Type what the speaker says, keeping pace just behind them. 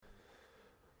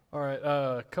All right,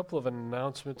 a couple of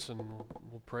announcements, and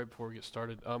we'll pray before we get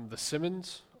started. The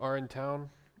Simmons are in town,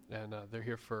 and they're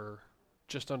here for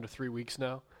just under 3 weeks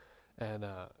now, and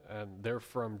they're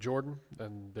from Jordan,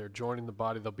 and they're joining the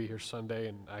body. They'll be here Sunday,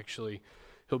 and actually,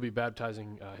 he'll be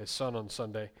baptizing his son on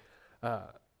Sunday.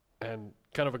 And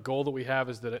kind of a goal that we have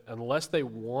is that unless they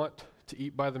want to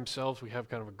eat by themselves, we have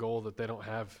kind of a goal that they don't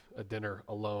have a dinner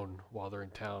alone while they're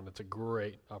in town. It's a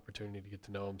great opportunity to get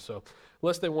to know them. So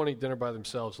unless they want to eat dinner by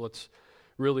themselves, let's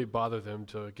really bother them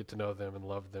to get to know them and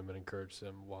love them and encourage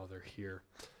them while they're here.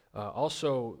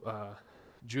 Also,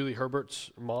 Julie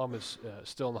Herbert's mom is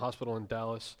still in the hospital in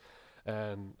Dallas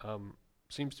and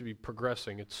seems to be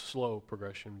progressing. It's slow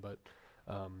progression, but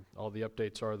all the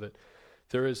updates are that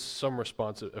there is some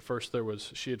response. At first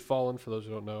she had fallen, for those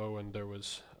who don't know, and there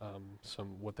was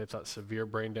some what they thought severe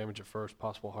brain damage at first,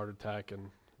 possible heart attack, and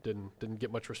didn't get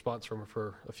much response from her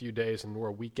for a few days, and we're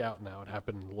a week out now. It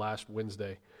happened last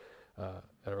Wednesday at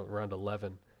around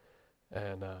 11,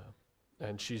 and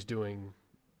she's doing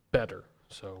better.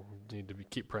 So we need to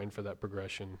keep praying for that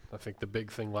progression. I think the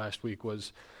big thing last week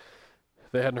was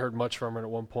they hadn't heard much from her. At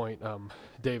one point,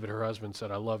 David, her husband,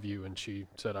 said, "I love you," and she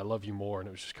said, "I love you more," and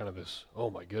it was just kind of this, oh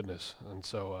my goodness. And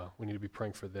so we need to be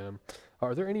praying for them.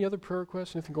 Are there any other prayer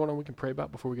requests, anything going on we can pray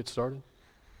about before we get started?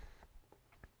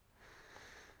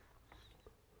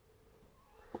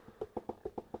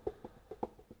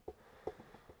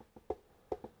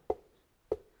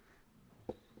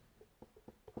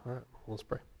 All right, well, let's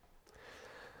pray.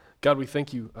 God, we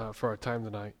thank you for our time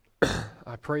tonight.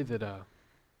 I pray that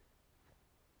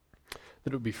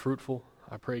it would be fruitful.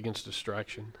 I pray against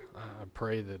distraction. I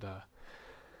pray that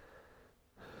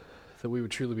we would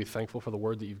truly be thankful for the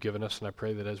word that you've given us, and I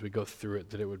pray that as we go through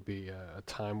it, that it would be a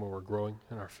time where we're growing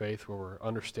in our faith, where we're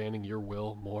understanding your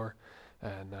will more,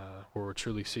 and where we're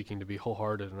truly seeking to be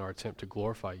wholehearted in our attempt to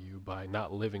glorify you by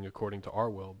not living according to our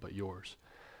will, but yours.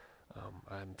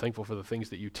 I'm thankful for the things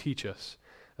that you teach us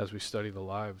as we study the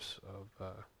lives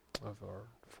of our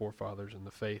forefathers in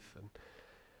the faith,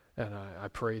 and I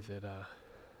pray that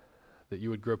you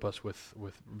would grip us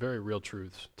with very real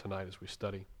truths tonight as we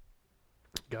study.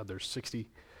 God, there's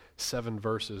 67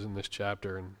 verses in this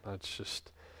chapter, and that's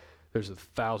just, there's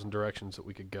 1,000 directions that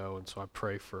we could go, and so I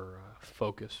pray for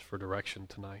focus, for direction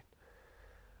tonight.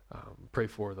 Pray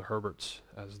for the Herberts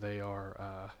as they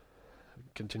are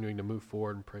continuing to move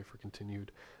forward, and pray for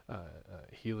continued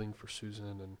healing for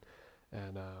Susan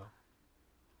and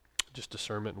just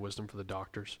discernment and wisdom for the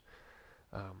doctors.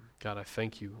 God, I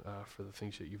thank you for the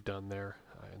things that you've done there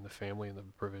in the family and the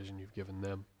provision you've given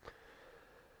them.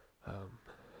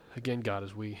 Again, God,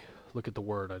 as we look at the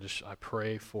word, I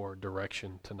pray for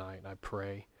direction tonight. I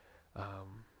pray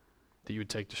that you would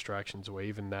take distractions away.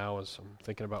 Even now, as I'm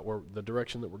thinking about where the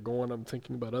direction that we're going, I'm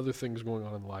thinking about other things going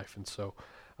on in life, and so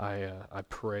I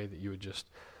pray that you would just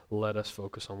let us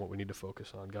focus on what we need to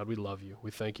focus on. God, we love you. We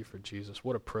thank you for Jesus.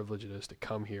 What a privilege it is to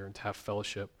come here and to have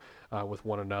fellowship with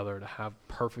one another, to have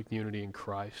perfect unity in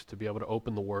Christ, to be able to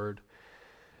open the Word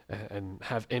and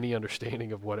have any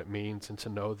understanding of what it means, and to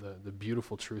know the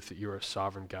beautiful truth that you're a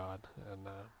sovereign God and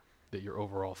that you're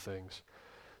over all things.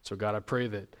 So God, I pray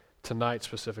that tonight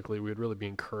specifically we would really be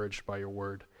encouraged by your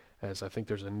Word, as I think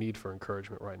there's a need for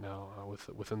encouragement right now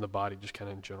within the body, just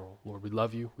kind of in general. Lord, we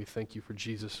love you. We thank you for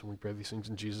Jesus, and we pray these things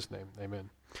in Jesus' name.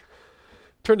 Amen.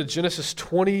 Turn to Genesis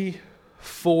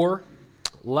 24.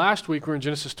 Last week we were in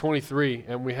Genesis 23,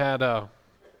 and we had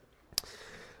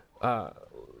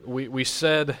we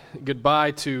said goodbye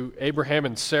to Abraham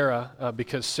and Sarah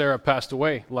because Sarah passed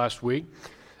away last week,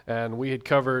 and we had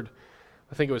covered,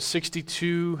 I think it was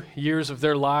 62 years of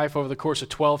their life over the course of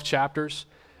 12 chapters.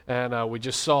 And we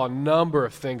just saw a number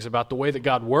of things about the way that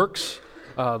God works,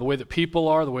 the way that people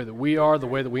are, the way that we are, the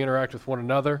way that we interact with one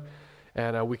another.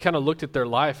 And we kind of looked at their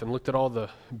life and looked at all the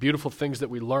beautiful things that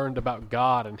we learned about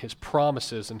God and his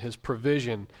promises and his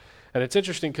provision. And it's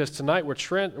interesting because tonight we're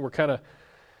kind of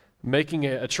making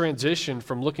a transition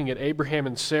from looking at Abraham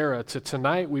and Sarah to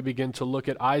tonight we begin to look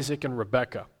at Isaac and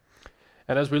Rebekah.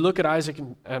 And as we look at Isaac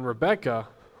and Rebekah,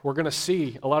 we're going to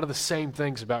see a lot of the same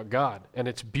things about God. And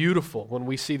it's beautiful when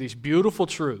we see these beautiful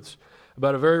truths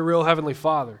about a very real Heavenly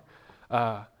Father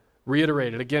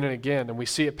reiterated again and again. And we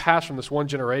see it pass from this one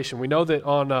generation. We know that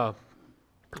on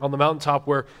the mountaintop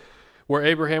where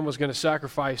Abraham was going to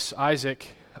sacrifice Isaac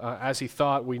as he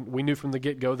thought, we knew from the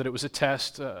get-go that it was a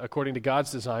test according to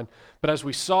God's design. But as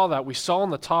we saw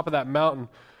on the top of that mountain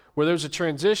where there was a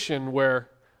transition where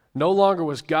no longer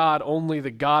was God only the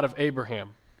God of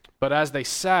Abraham. But as they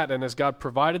sat, and as God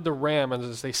provided the ram, and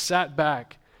as they sat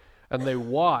back and they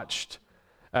watched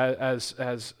as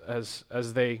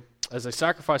they as they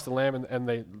sacrificed the lamb and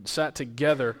they sat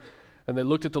together and they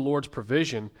looked at the Lord's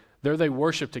provision, there they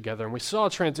worshiped together. And we saw a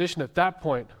transition at that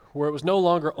point where it was no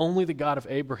longer only the God of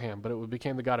Abraham, but it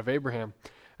became the God of Abraham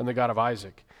and the God of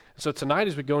Isaac. So tonight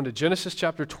as we go into Genesis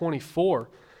chapter 24,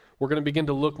 we're going to begin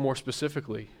to look more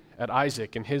specifically at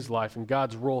Isaac and his life and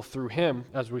God's role through him,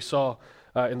 as we saw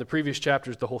in the previous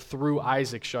chapters, the whole "through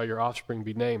Isaac shall your offspring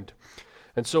be named."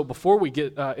 And so before we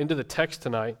get into the text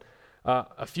tonight,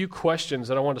 a few questions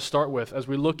that I want to start with as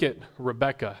we look at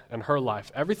Rebekah and her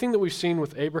life. Everything that we've seen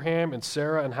with Abraham and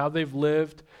Sarah and how they've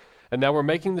lived, and now we're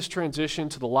making this transition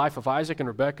to the life of Isaac and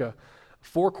Rebekah.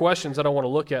 4 questions that I want to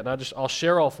look at, and I'll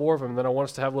share all 4 of them, and then I want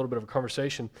us to have a little bit of a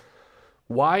conversation.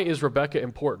 Why is Rebekah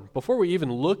important? Before we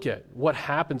even look at what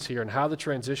happens here and how the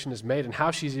transition is made and how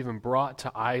she's even brought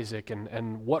to Isaac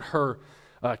and what her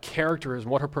character is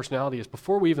and what her personality is,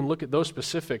 before we even look at those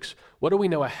specifics, what do we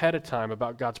know ahead of time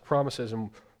about God's promises, and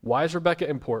why is Rebekah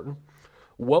important?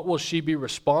 What will she be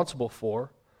responsible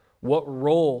for? What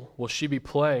role will she be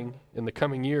playing in the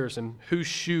coming years, and whose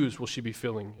shoes will she be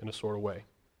filling in a sort of way?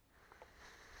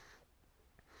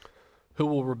 Who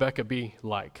will Rebekah be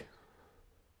like?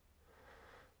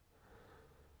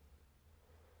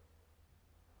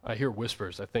 I hear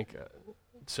whispers. I think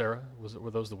Sarah,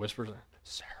 were those the whispers?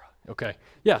 Sarah. Okay.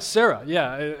 Yeah, Sarah.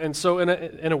 Yeah. And so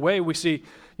in a way we see,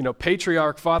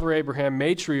 patriarch, Father Abraham,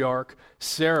 matriarch,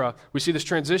 Sarah. We see this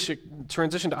transition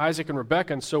to Isaac and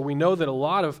Rebekah. And so we know that a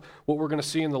lot of what we're going to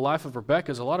see in the life of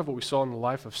Rebekah is a lot of what we saw in the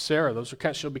life of Sarah.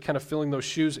 She'll be kind of filling those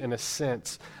shoes in a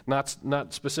sense, not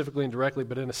specifically and directly,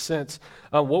 but in a sense.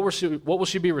 What will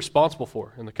she be responsible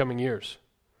for in the coming years?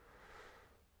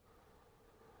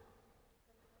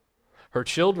 Her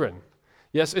children.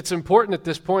 Yes, it's important at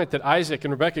this point that Isaac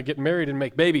and Rebekah get married and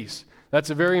make babies. That's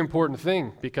a very important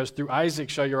thing, because through Isaac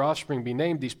shall your offspring be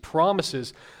named. These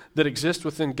promises that exist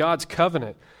within God's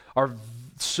covenant are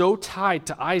so tied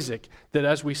to Isaac that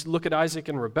as we look at Isaac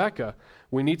and Rebekah,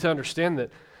 we need to understand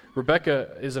that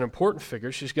Rebekah is an important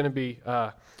figure. She's going to be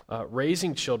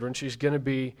raising children. She's going to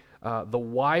be the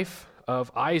wife of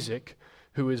Isaac,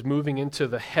 who is moving into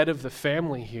the head of the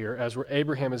family here as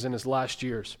Abraham is in his last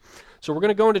years. So we're going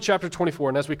to go into chapter 24,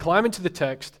 and as we climb into the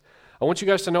text, I want you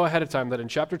guys to know ahead of time that in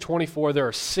chapter 24 there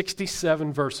are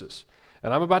 67 verses.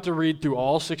 And I'm about to read through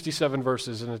all 67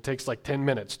 verses, and it takes like 10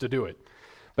 minutes to do it.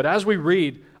 But as we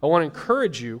read, I want to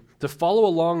encourage you to follow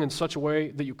along in such a way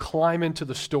that you climb into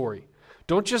the story.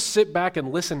 Don't just sit back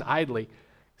and listen idly.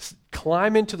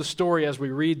 Climb into the story as we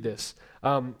read this.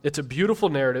 It's a beautiful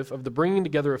narrative of the bringing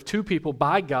together of 2 people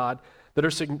by God that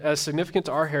are as significant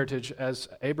to our heritage as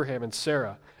Abraham and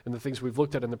Sarah and the things we've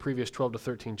looked at in the previous 12 to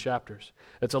 13 chapters.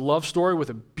 It's a love story with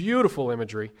a beautiful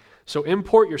imagery. So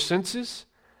import your senses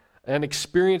and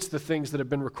experience the things that have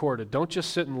been recorded. Don't just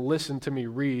sit and listen to me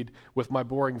read with my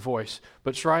boring voice,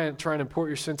 but try and import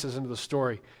your senses into the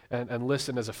story and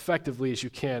listen as effectively as you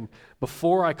can.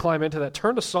 Before I climb into that,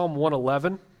 turn to Psalm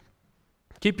 111.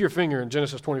 Keep your finger in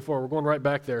Genesis 24. We're going right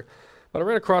back there. But I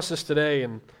ran across this today,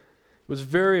 and it was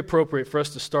very appropriate for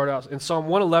us to start out in Psalm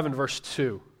 111, verse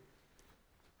 2.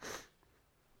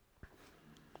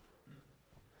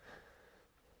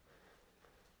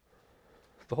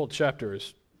 The whole chapter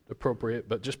is appropriate,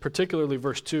 but just particularly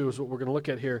verse 2 is what we're going to look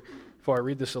at here before I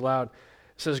read this aloud.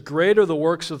 It says, "Great are the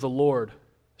works of the Lord,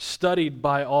 studied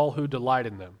by all who delight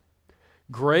in them."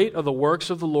 Great are the works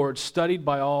of the Lord, studied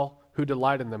by all who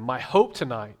delight in them. My hope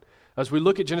tonight, as we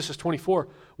look at Genesis 24,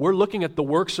 we're looking at the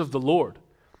works of the Lord.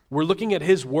 We're looking at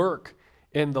his work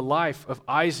in the life of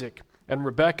Isaac and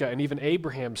Rebekah and even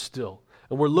Abraham still.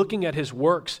 And we're looking at his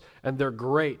works, and they're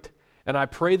great. And I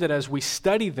pray that as we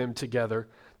study them together,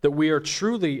 that we are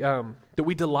truly, that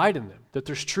we delight in them, that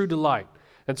there's true delight.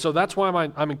 And so that's why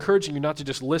I'm encouraging you not to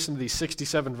just listen to these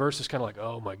 67 verses kind of like,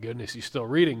 oh my goodness, he's still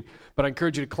reading. But I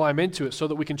encourage you to climb into it so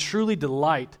that we can truly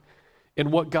delight in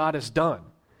what God has done,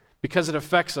 because it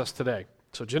affects us today.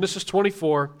 So Genesis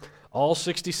 24, all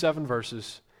 67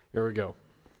 verses. Here we go.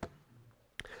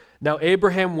 Now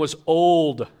Abraham was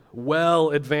old, well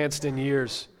advanced in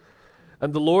years,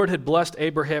 and the Lord had blessed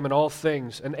Abraham in all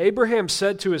things. And Abraham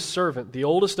said to his servant, the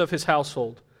oldest of his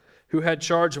household, who had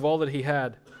charge of all that he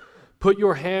had, "Put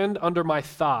your hand under my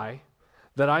thigh,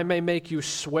 that I may make you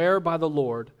swear by the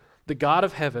Lord, the God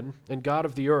of heaven and God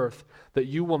of the earth, that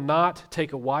you will not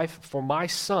take a wife for my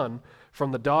son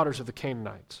from the daughters of the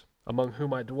Canaanites, among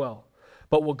whom I dwell,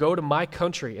 but will go to my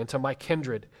country and to my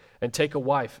kindred, and take a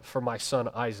wife for my son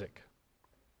Isaac."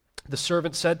 The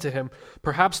servant said to him,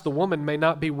 "Perhaps the woman may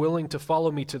not be willing to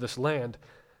follow me to this land.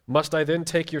 Must I then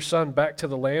take your son back to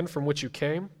the land from which you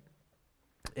came?"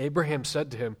 Abraham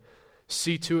said to him,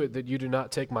 See to it that you do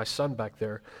not take my son back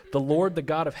there. The Lord, the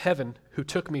God of heaven, who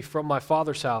took me from my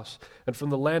father's house and from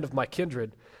the land of my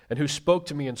kindred, and who spoke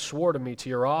to me and swore to me, to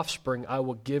your offspring I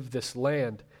will give this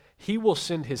land. He will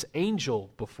send his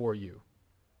angel before you,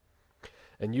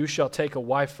 and you shall take a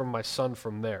wife from my son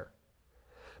from there.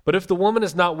 But if the woman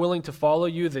is not willing to follow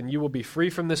you, then you will be free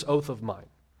from this oath of mine.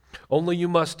 Only you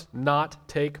must not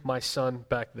take my son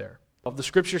back there. The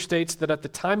scripture states that at the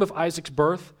time of Isaac's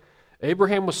birth,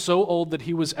 Abraham was so old that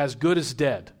he was as good as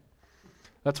dead.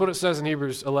 That's what it says in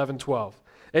Hebrews 11:12.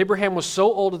 Abraham was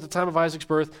so old at the time of Isaac's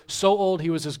birth, so old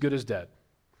he was as good as dead.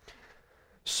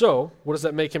 So, what does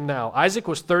that make him now? Isaac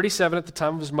was 37 at the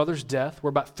time of his mother's death.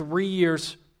 We're about 3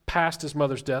 years past his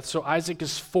mother's death, so Isaac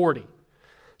is 40.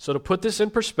 So to put this in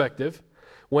perspective,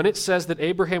 when it says that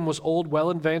Abraham was old, well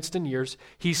advanced in years,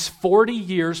 he's 40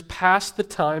 years past the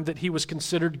time that he was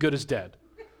considered good as dead.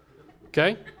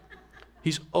 Okay?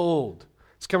 He's old.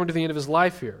 He's coming to the end of his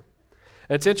life here.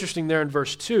 And it's interesting there in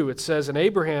verse 2, it says, and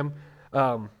Abraham,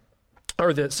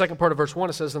 or the second part of verse 1,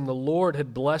 it says, and the Lord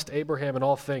had blessed Abraham in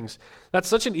all things. That's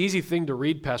such an easy thing to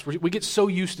read past. We get so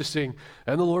used to seeing,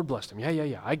 and the Lord blessed him.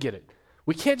 Yeah, I get it.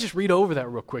 We can't just read over that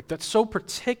real quick. That's so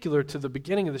particular to the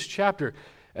beginning of this chapter.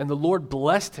 And the Lord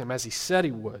blessed him as he said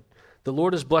he would. The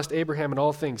Lord has blessed Abraham in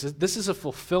all things. This is a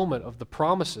fulfillment of the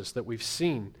promises that we've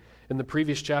seen in the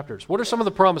previous chapters. What are some of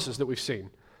the promises that we've seen?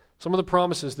 Some of the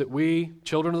promises that we,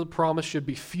 children of the promise, should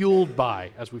be fueled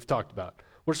by, as we've talked about.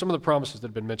 What are some of the promises that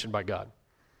have been mentioned by God?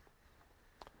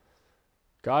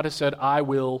 God has said, I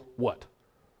will what?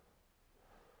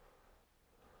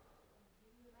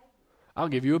 I'll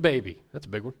give you a baby. That's a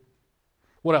big one.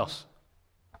 What else?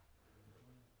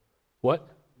 What?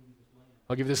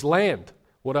 I'll give you this land.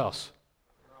 What else?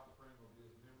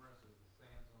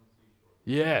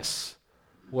 Yes.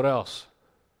 What else?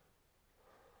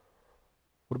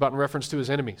 What about in reference to his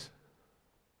enemies?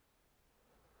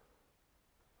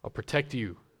 I'll protect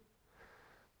you.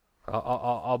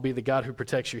 I'll be the God who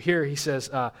protects you. Here he says,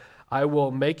 I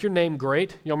will make your name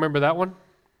great. Y'all remember that one?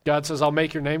 God says, I'll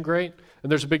make your name great.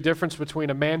 And there's a big difference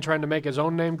between a man trying to make his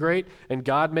own name great and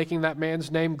God making that man's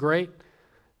name great.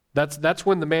 That's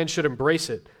when the man should embrace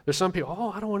it. There's some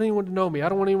people, I don't want anyone to know me. I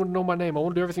don't want anyone to know my name. I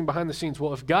want to do everything behind the scenes.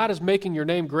 Well, if God is making your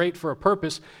name great for a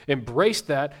purpose, embrace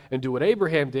that and do what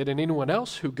Abraham did and anyone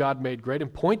else who God made great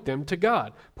and point them to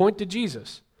God. Point to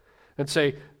Jesus and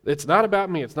say, it's not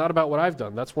about me. It's not about what I've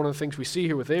done. That's one of the things we see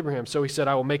here with Abraham. So he said,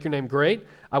 I will make your name great.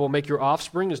 I will make your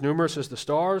offspring as numerous as the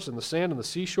stars and the sand and the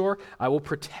seashore. I will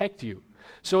protect you.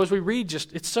 So as we read,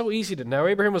 it's so easy to know.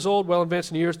 Abraham was old, well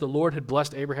advanced in years. The Lord had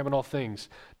blessed Abraham in all things.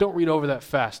 Don't read over that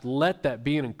fast. Let that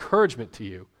be an encouragement to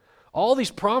you. All these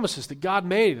promises that God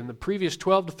made in the previous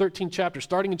 12 to 13 chapters,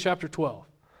 starting in chapter 12.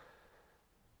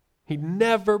 He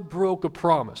never broke a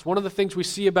promise. One of the things we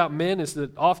see about men is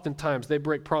that oftentimes they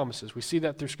break promises. We see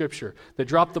that through Scripture. They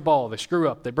drop the ball, they screw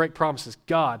up, they break promises.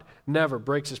 God never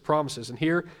breaks his promises. And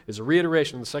here is a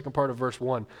reiteration in the second part of verse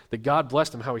 1 that God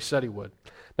blessed him how he said he would.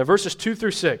 Now verses 2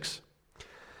 through 6,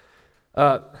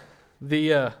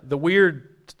 the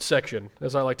weird section,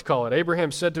 as I like to call it.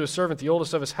 Abraham said to his servant, the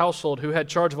oldest of his household, who had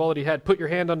charge of all that he had, put your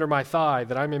hand under my thigh,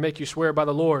 that I may make you swear by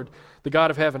the Lord, the God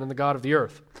of heaven and the God of the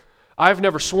earth. I've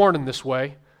never sworn in this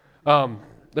way.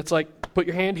 That's like put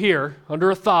your hand here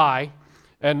under a thigh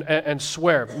and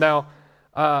swear. Now,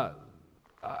 I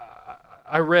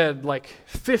read like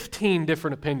 15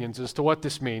 different opinions as to what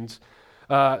this means.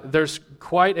 There's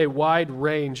quite a wide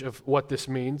range of what this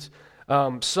means.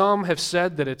 Some have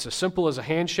said that it's as simple as a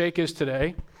handshake is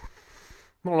today.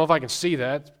 I don't know if I can see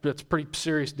that. That's a pretty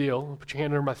serious deal. Put your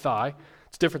hand under my thigh.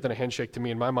 It's different than a handshake to me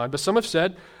in my mind. But some have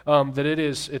said that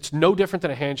it's no different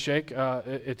than a handshake.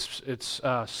 It's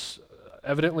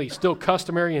evidently still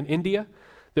customary in India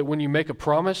that when you make a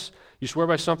promise, you swear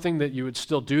by something that you would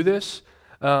still do this.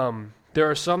 There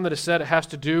are some that have said it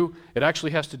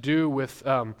actually has to do with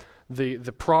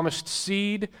the promised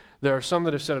seed. There are some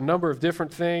that have said a number of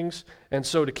different things. And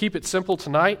so to keep it simple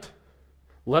tonight,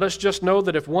 let us just know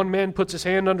that if one man puts his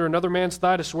hand under another man's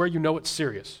thigh to swear, you know it's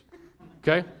serious.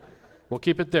 Okay? We'll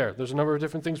keep it there. There's a number of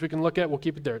different things we can look at. We'll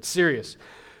keep it there. It's serious.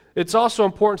 It's also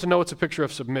important to know it's a picture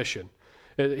of submission.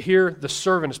 Here, the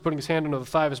servant is putting his hand under the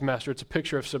thigh of his master. It's a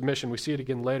picture of submission. We see it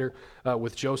again later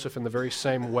with Joseph in the very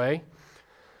same way.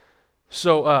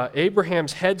 So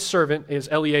Abraham's head servant is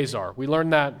Eleazar. We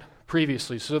learned that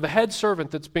previously. So the head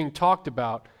servant that's being talked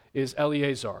about is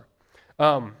Eleazar.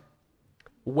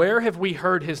 Where have we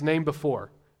heard his name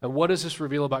before? And what does this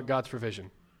reveal about God's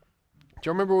provision? Do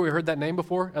you remember where we heard that name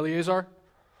before, Eleazar?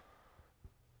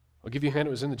 I'll give you a hint. It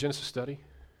was in the Genesis study.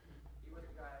 He was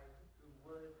the guy who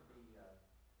would be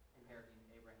inheriting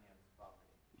Abraham's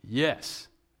property. Yes.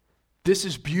 This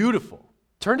is beautiful.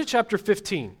 Turn to chapter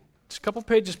 15. It's a couple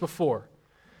pages before.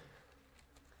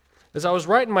 As I was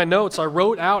writing my notes, I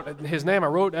wrote out his name. I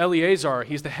wrote Eleazar.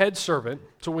 He's the head servant,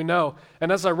 so we know.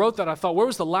 And as I wrote that, I thought, where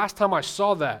was the last time I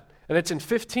saw that? And it's in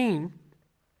 15,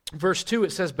 verse 2.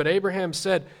 It says, but Abraham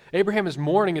said, Abraham is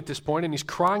mourning at this point, and he's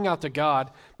crying out to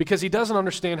God because he doesn't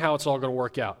understand how it's all going to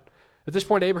work out. At this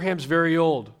point, Abraham's very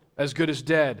old, as good as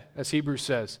dead, as Hebrews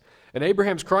says. And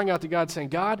Abraham's crying out to God, saying,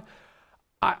 God,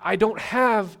 I don't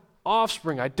have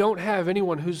offspring. I don't have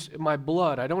anyone who's my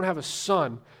blood. I don't have a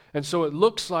son. And so it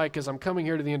looks like, as I'm coming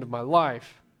here to the end of my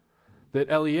life, that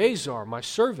Eleazar, my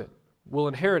servant, will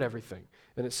inherit everything.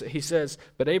 And he says,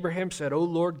 but Abraham said, O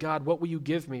Lord God, what will you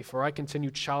give me? For I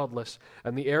continue childless,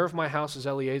 and the heir of my house is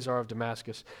Eleazar of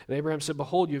Damascus. And Abraham said,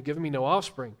 behold, you have given me no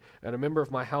offspring, and a member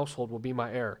of my household will be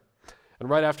my heir. And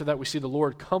right after that, we see the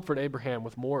Lord comfort Abraham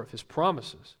with more of his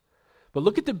promises. But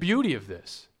look at the beauty of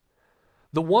this.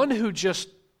 The one who just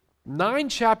 9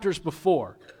 chapters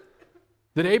before,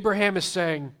 that Abraham is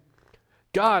saying,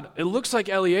 God, it looks like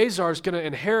Eleazar is going to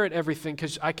inherit everything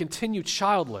because I continue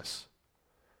childless.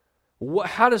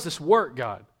 How does this work,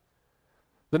 God?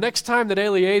 The next time that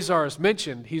Eleazar is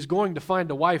mentioned, he's going to find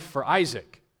a wife for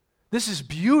Isaac. This is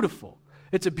beautiful.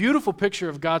 It's a beautiful picture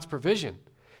of God's provision.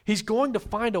 He's going to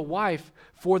find a wife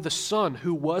for the son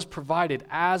who was provided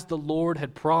as the Lord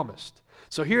had promised.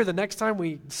 So here, the next time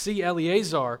we see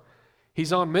Eleazar,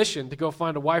 he's on mission to go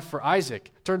find a wife for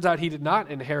Isaac. Turns out he did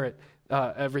not inherit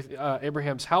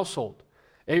Abraham's household.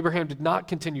 Abraham did not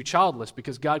continue childless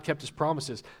because God kept his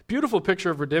promises. Beautiful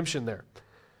picture of redemption there.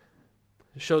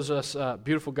 It shows us how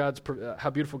beautiful God's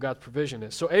provision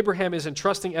is. So Abraham is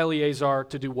entrusting Eleazar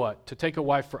to do what? To take a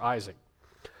wife for Isaac.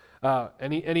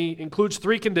 And he includes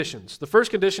 3 conditions. The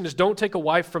first condition is don't take a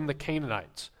wife from the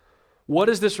Canaanites. What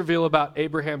does this reveal about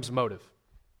Abraham's motive?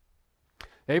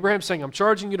 Abraham's saying, I'm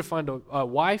charging you to find a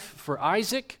wife for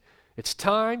Isaac. It's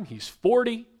time. He's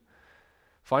 40.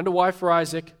 Find a wife for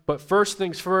Isaac. But first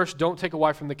things first, don't take a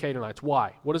wife from the Canaanites.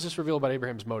 Why? What does this reveal about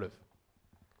Abraham's motive?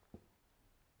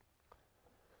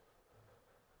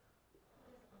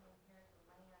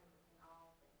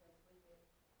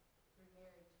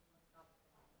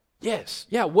 Yes.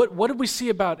 Yeah. What did we see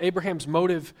about Abraham's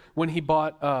motive when he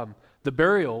bought the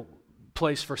burial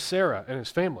place for Sarah and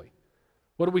his family?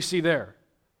 What do we see there?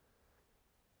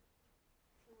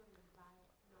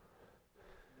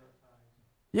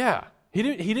 Yeah. He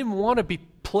didn't want to be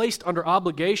placed under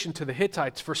obligation to the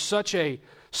Hittites for such a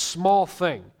small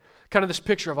thing. Kind of this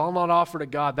picture of, I'll not offer to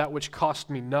God that which cost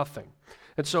me nothing.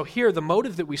 And so here, the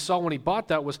motive that we saw when he bought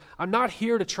that was, I'm not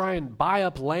here to try and buy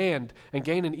up land and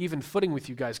gain an even footing with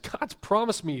you guys. God's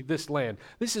promised me this land.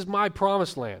 This is my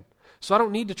promised land. So I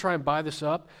don't need to try and buy this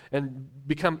up and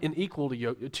become unequal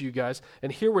to you guys.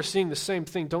 And here we're seeing the same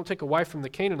thing. Don't take a wife from the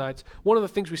Canaanites. One of the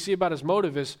things we see about his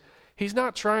motive is he's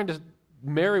not trying to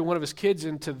marry one of his kids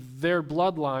into their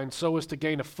bloodline so as to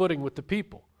gain a footing with the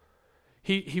people.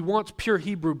 He wants pure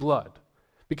Hebrew blood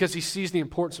because he sees the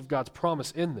importance of God's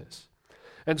promise in this.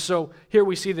 And so here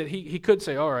we see that he could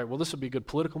say, all right, well, this would be a good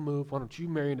political move. Why don't you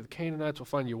marry into the Canaanites? We'll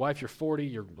find you a wife. You're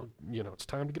 40. It's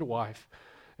time to get a wife.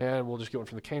 And we'll just get one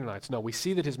from the Canaanites. No, we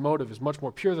see that his motive is much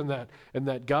more pure than that, and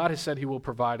that God has said he will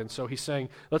provide. And so he's saying,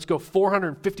 let's go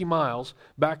 450 miles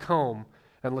back home,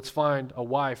 and let's find a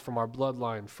wife from our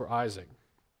bloodline for Isaac.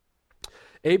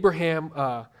 Abraham,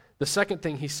 the second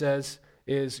thing he says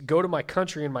is, go to my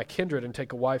country and my kindred and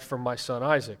take a wife from my son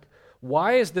Isaac.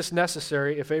 Why is this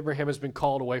necessary if Abraham has been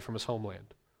called away from his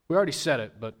homeland? We already said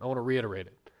it, but I want to reiterate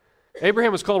it.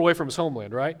 Abraham was called away from his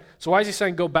homeland, right? So why is he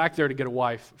saying go back there to get a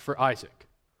wife for Isaac?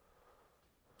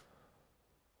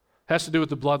 It has to do with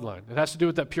the bloodline. It has to do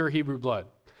with that pure Hebrew blood.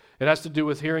 It has to do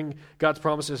with hearing God's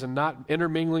promises and not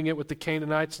intermingling it with the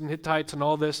Canaanites and Hittites and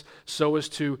all this so as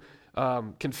to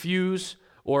confuse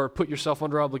or put yourself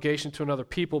under obligation to another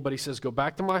people. But he says, go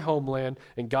back to my homeland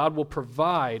and God will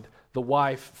provide the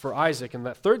wife for Isaac. And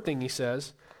that third thing he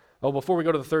says, before we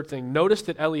go to the third thing, notice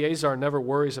that Eleazar never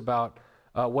worries about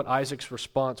what Isaac's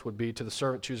response would be to the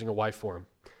servant choosing a wife for him.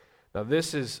 Now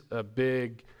this is a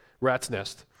big rat's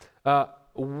nest.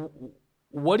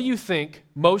 What do you think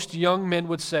most young men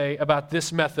would say about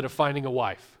this method of finding a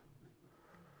wife?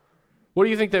 What do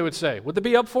you think they would say? Would they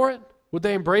be up for it? Would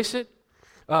they embrace it?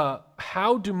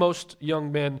 How do most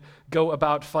young men go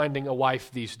about finding a wife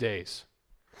these days?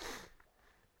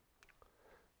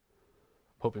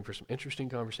 Hoping for some interesting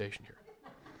conversation here.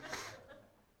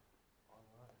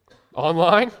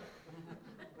 Online?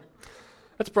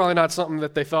 That's probably not something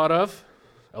that they thought of.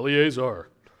 Eleazar,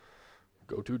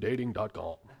 go to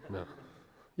dating.com. No.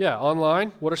 Yeah,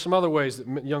 online. What are some other ways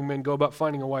that young men go about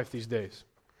finding a wife these days?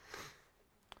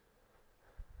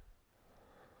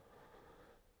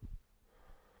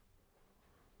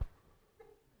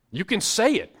 You can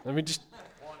say it. I mean, just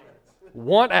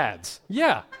want ads.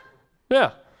 Yeah.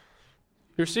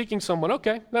 You're seeking someone.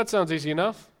 Okay, that sounds easy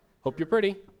enough. Hope you're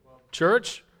pretty.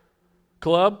 Church,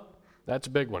 club, that's a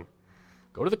big one.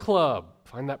 Go to the club.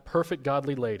 Find that perfect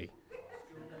godly lady.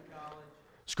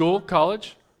 School,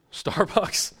 college,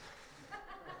 Starbucks.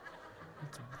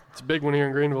 It's a big one here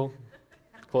in Greenville.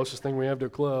 Closest thing we have to a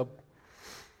club.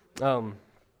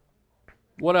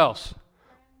 What else?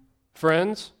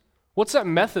 Friends. What's that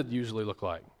method usually look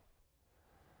like?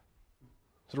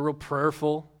 Is it a real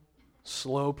prayerful,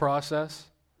 slow process?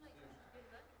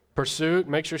 Pursuit.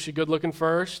 Make sure she's good looking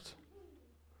first.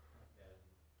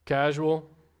 Casual.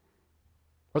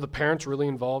 Are the parents really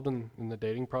involved in the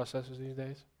dating processes these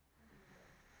days?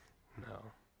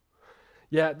 No.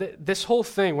 Yeah, this whole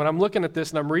thing, when I'm looking at this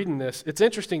and I'm reading this, it's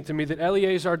interesting to me that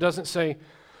Eleazar doesn't say,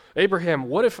 Abraham,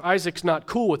 what if Isaac's not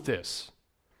cool with this?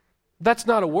 That's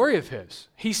not a worry of his.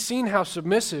 He's seen how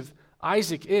submissive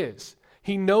Isaac is.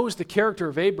 He knows the character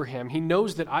of Abraham. He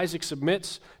knows that Isaac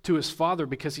submits to his father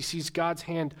because he sees God's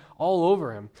hand all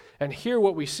over him. And here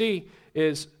what we see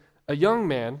is a young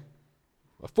man,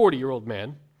 a 40-year-old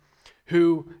man,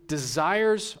 who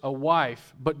desires a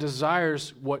wife, but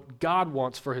desires what God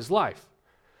wants for his life.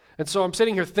 And so I'm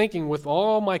sitting here thinking, with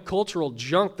all my cultural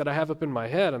junk that I have up in my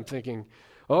head, I'm thinking,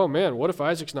 oh man, what if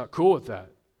Isaac's not cool with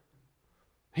that?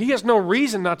 He has no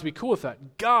reason not to be cool with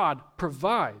that. God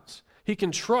provides. He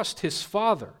can trust his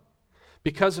father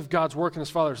because of God's work in his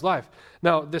father's life.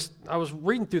 Now, I was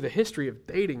reading through the history of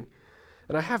dating,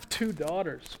 and I have 2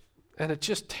 daughters, and it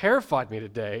just terrified me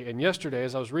today and yesterday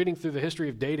as I was reading through the history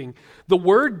of dating. The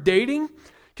word dating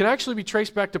can actually be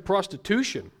traced back to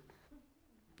prostitution.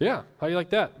 Yeah, how do you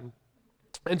like that?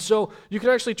 And so you can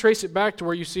actually trace it back to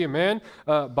where you see a man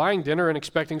buying dinner and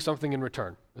expecting something in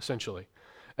return, essentially.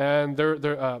 And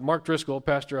Mark Driscoll,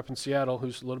 pastor up in Seattle,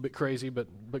 who's a little bit crazy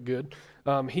but good,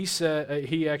 he said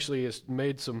he actually has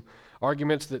made some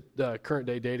arguments that current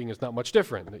day dating is not much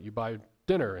different, that you buy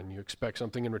dinner and you expect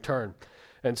something in return.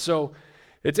 And so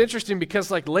it's interesting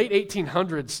because like late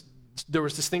 1800s, there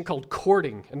was this thing called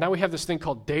courting, and now we have this thing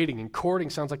called dating, and courting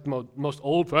sounds like the most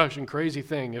old-fashioned crazy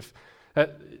thing. If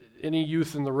any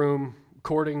youth in the room,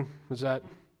 courting, is that,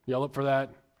 y'all up for that?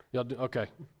 Y'all do, okay,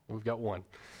 we've got one.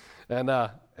 And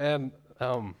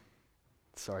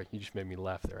sorry, you just made me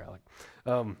laugh there,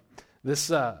 Alec.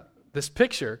 This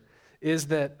picture is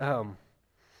that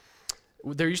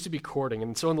there used to be courting,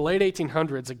 and so in the late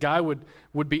 1800s, a guy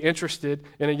would be interested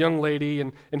in a young lady,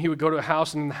 and he would go to a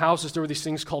house, and in the houses there were these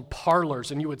things called parlors,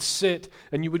 and you would sit,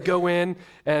 and you would go in,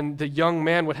 and the young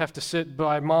man would have to sit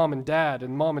by mom and dad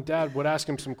would ask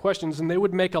him some questions, and they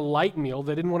would make a light meal.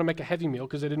 They didn't want to make a heavy meal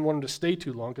because they didn't want him to stay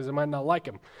too long because they might not like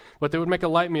him, but they would make a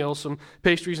light meal, some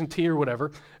pastries and tea or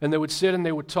whatever, and they would sit and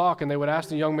they would talk, and they would ask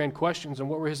the young man questions, and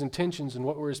what were his intentions, and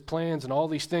what were his plans, and all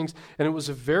these things, and it was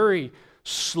a very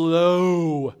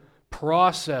slow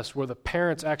process where the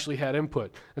parents actually had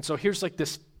input. And so here's like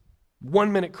this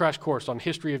 1-minute crash course on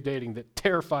history of dating that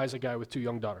terrifies a guy with 2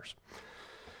 young daughters.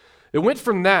 It went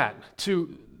from that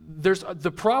to there's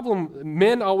the problem.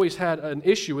 Men always had an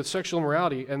issue with sexual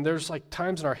immorality, and there's like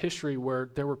times in our history where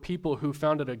there were people who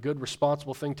found it a good,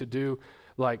 responsible thing to do.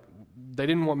 Like they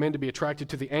didn't want men to be attracted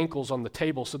to the ankles on the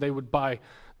table, so they would buy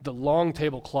the long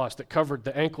tablecloths that covered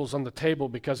the ankles on the table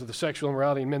because of the sexual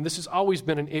immorality in men. This has always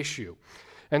been an issue.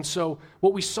 And so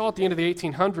what we saw at the end of the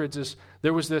 1800s is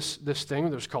there was this thing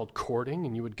that was called courting,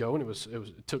 and you would go, and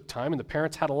it took time, and the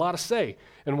parents had a lot of say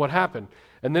in what happened.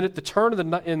 And then at the turn of in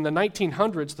the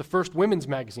 1900s, the first women's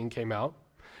magazine came out.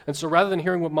 And so rather than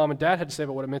hearing what mom and dad had to say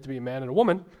about what it meant to be a man and a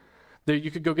woman,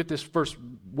 you could go get this first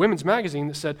women's magazine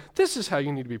that said, this is how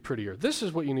you need to be prettier. This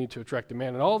is what you need to attract a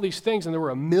man, and all these things. And there were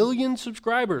 1 million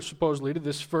subscribers, supposedly, to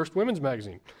this first women's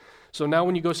magazine. So now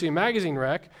when you go see a magazine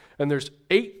rack, and there's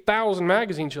 8,000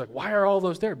 magazines, you're like, why are all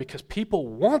those there? Because people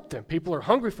want them. People are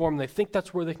hungry for them. They think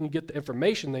that's where they can get the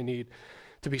information they need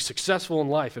to be successful in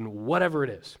life, and whatever it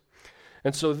is.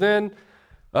 And so then,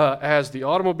 as the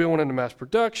automobile went into mass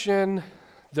production,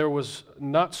 there was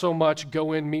not so much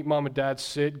go in, meet mom and dad,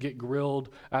 sit, get grilled,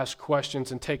 ask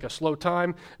questions, and take a slow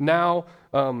time. Now,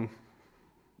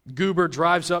 Goober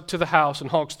drives up to the house and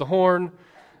honks the horn,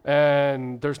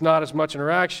 and there's not as much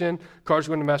interaction. Cars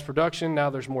go into mass production. Now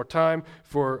there's more time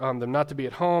for them not to be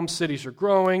at home. Cities are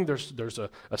growing. There's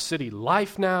a city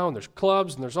life now, and there's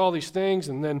clubs, and there's all these things.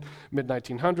 And then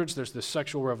mid-1900s, there's this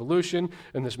sexual revolution,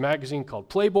 and this magazine called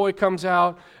Playboy comes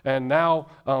out, and now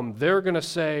they're going to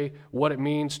say what it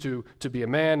means to be a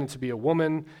man and to be a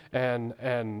woman. And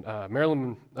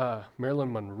Marilyn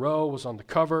Monroe was on the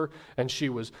cover, and she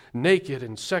was naked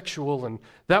and sexual, and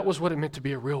that was what it meant to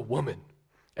be a real woman.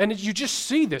 And you just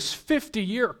see this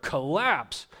 50-year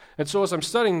collapse. And so as I'm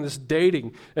studying this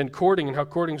dating and courting and how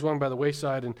courting's going by the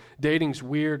wayside and dating's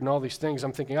weird and all these things,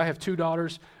 I'm thinking, I have 2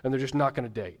 daughters and they're just not going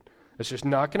to date. It's just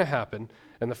not going to happen.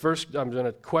 And I'm going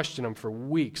to question them for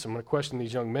weeks. I'm going to question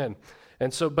these young men.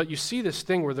 And so, but you see this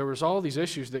thing where there was all these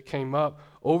issues that came up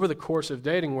over the course of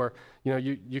dating where,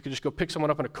 you could just go pick someone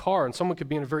up in a car and someone could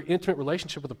be in a very intimate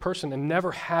relationship with a person and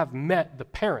never have met the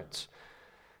parents.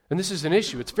 And this is an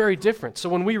issue. It's very different. So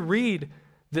when we read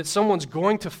that someone's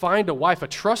going to find a wife, a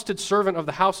trusted servant of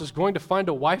the house is going to find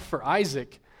a wife for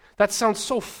Isaac, that sounds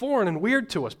so foreign and weird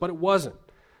to us, but it wasn't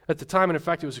at the time. And in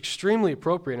fact, it was extremely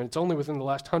appropriate. And it's only within the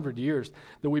last 100 years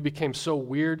that we became so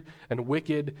weird and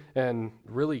wicked and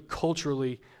really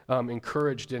culturally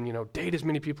encouraged in, date as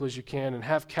many people as you can and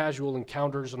have casual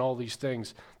encounters and all these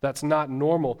things. That's not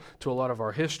normal to a lot of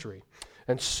our history.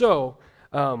 And so,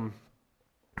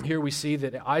 here we see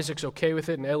that Isaac's okay with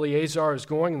it and Eleazar is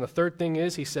going. And the third thing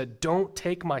is, he said, don't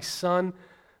take my son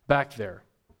back there.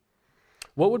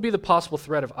 What would be the possible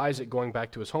threat of Isaac going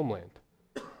back to his homeland?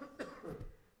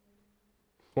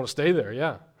 Want to stay there,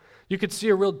 yeah. You could see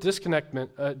a real disconnect,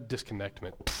 that's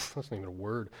not even a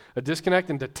word, a disconnect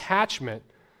and detachment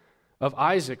of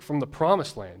Isaac from the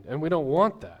promised land. And we don't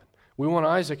want that. We want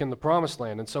Isaac in the promised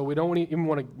land. And so we don't even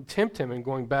want to tempt him in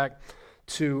going back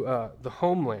to the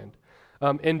homeland.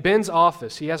 In Ben's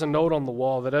office, he has a note on the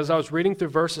wall that as I was reading through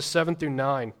verses 7 through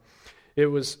 9, it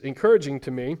was encouraging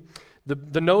to me.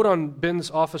 The note on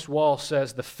Ben's office wall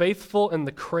says, the faithful and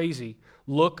the crazy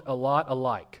look a lot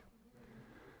alike.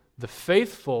 The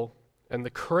faithful and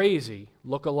the crazy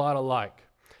look a lot alike.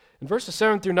 In verses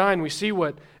 7 through 9, we see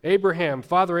what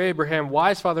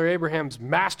wise Father Abraham's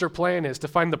master plan is to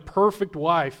find the perfect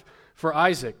wife for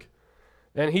Isaac.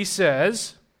 And he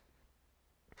says,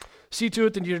 see to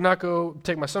it that you do not go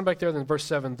take my son back there. Then verse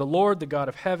 7, the Lord, the God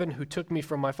of heaven, who took me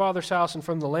from my father's house and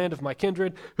from the land of my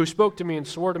kindred, who spoke to me and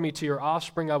swore to me, to your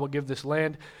offspring I will give this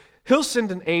land. He'll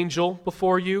send an angel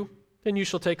before you, and you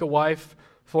shall take a wife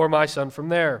for my son from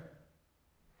there.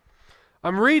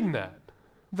 I'm reading that.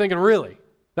 I'm thinking, really?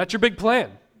 That's your big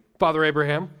plan, Father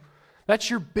Abraham?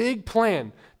 That's your big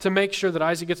plan to make sure that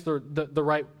Isaac gets the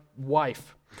right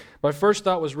wife. My first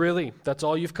thought was, really, that's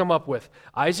all you've come up with.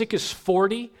 Isaac is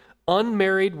 40,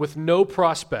 unmarried with no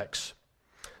prospects.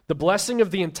 The blessing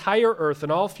of the entire earth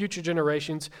and all future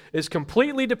generations is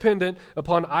completely dependent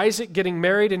upon Isaac getting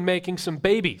married and making some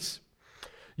babies.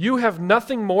 You have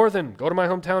nothing more than go to my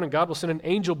hometown and God will send an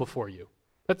angel before you.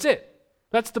 That's it.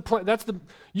 That's the plan.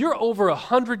 You're over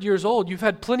 100 years old. You've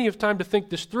had plenty of time to think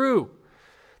this through.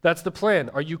 That's the plan.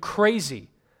 Are you crazy?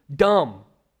 Dumb?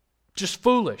 Just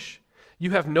foolish?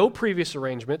 You have no previous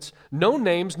arrangements, no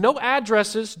names, no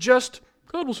addresses, just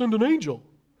God will send an angel.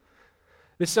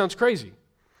 This sounds crazy.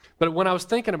 But when I was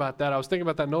thinking about that, I was thinking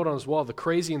about that note on his wall, the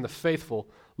crazy and the faithful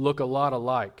look a lot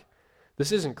alike.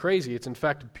 This isn't crazy. It's in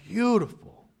fact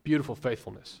beautiful, beautiful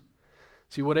faithfulness.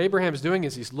 See, what Abraham's doing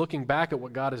is he's looking back at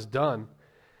what God has done,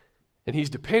 and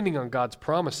he's depending on God's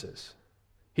promises.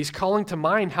 He's calling to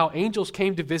mind how angels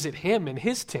came to visit him in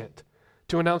his tent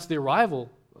to announce the arrival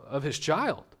of his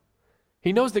child.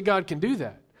 He knows that God can do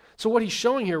that. So what he's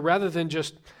showing here, rather than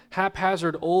just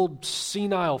haphazard, old,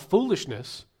 senile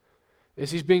foolishness,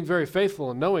 is he's being very faithful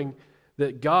and knowing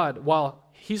that God, while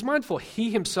he's mindful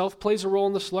he himself plays a role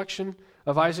in the selection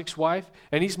of Isaac's wife,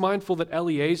 and he's mindful that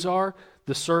Eleazar,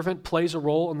 the servant, plays a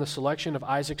role in the selection of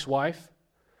Isaac's wife,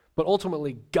 but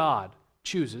ultimately God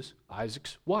chooses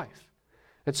Isaac's wife.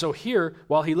 And so here,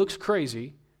 while he looks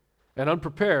crazy and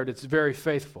unprepared, it's very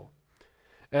faithful.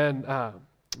 And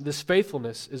this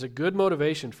faithfulness is a good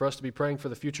motivation for us to be praying for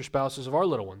the future spouses of our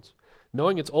little ones,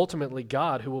 knowing it's ultimately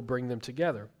God who will bring them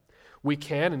together. We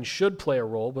can and should play a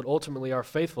role, but ultimately our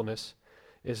faithfulness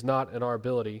is not in our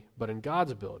ability, but in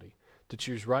God's ability to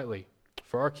choose rightly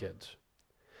for our kids.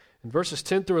 In verses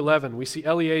 10 through 11, we see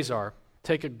Eleazar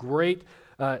take a great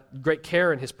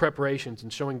care in his preparations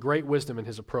and showing great wisdom in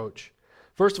his approach.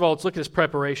 First of all, let's look at his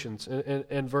preparations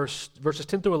in verses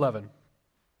 10 through 11.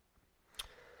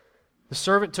 The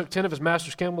servant took 10 of his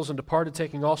master's camels and departed,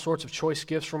 taking all sorts of choice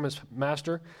gifts from his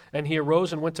master. And he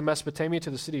arose and went to Mesopotamia to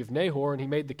the city of Nahor, and he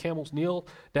made the camels kneel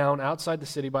down outside the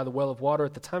city by the well of water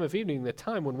at the time of evening, the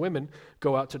time when women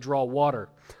go out to draw water.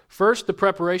 First, the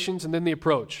preparations, and then the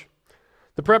approach.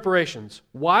 The preparations.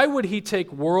 Why would he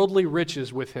take worldly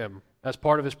riches with him as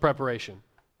part of his preparation?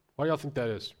 Why do y'all think that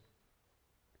is?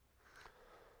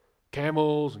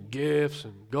 Camels and gifts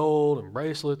and gold and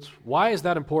bracelets. Why is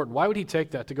that important? Why would he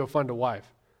take that to go find a wife?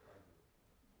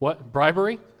 What?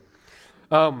 Bribery?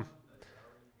 Yeah,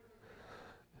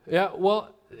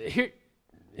 well, it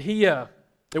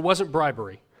wasn't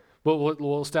bribery.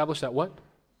 We'll establish that what?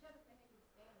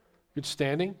 Good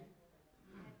standing?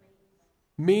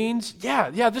 Means,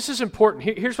 yeah, this is important.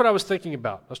 Here's what I was thinking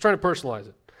about. I was trying to personalize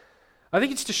it. I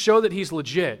think it's to show that he's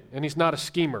legit and he's not a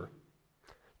schemer.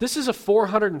 This is a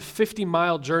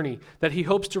 450-mile journey that he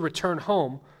hopes to return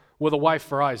home with a wife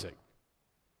for Isaac.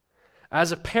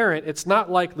 As a parent, it's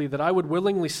not likely that I would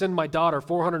willingly send my daughter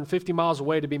 450 miles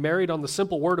away to be married on the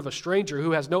simple word of a stranger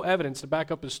who has no evidence to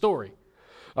back up his story.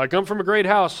 I come from a great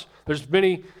house.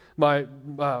 My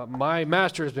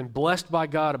master has been blessed by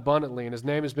God abundantly, and his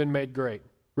name has been made great.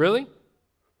 Really?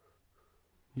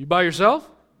 You by yourself?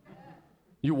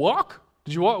 You walk?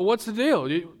 Did you walk? What's the deal?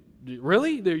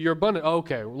 Really? You're abundant? Oh,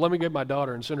 okay, well, let me get my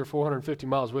daughter and send her 450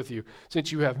 miles with you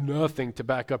since you have nothing to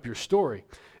back up your story.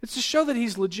 It's to show that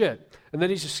he's legit and that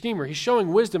he's a schemer. He's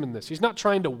showing wisdom in this. He's not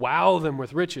trying to wow them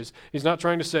with riches. He's not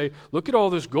trying to say, look at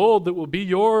all this gold that will be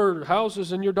your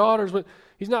houses and your daughters.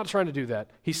 He's not trying to do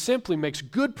that. He simply makes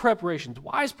good preparations,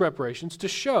 wise preparations, to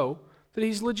show that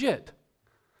he's legit.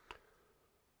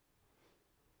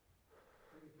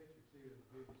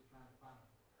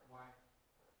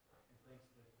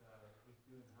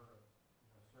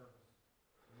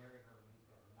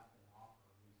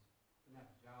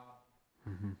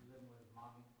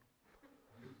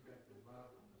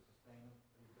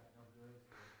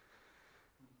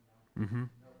 Mm-hmm.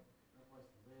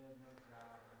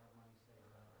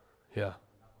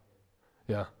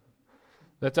 Yeah.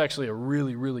 That's actually a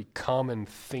really, really common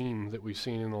theme that we've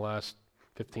seen in the last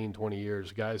 15, 20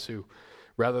 years. Guys who,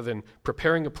 rather than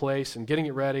preparing a place and getting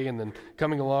it ready and then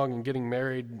coming along and getting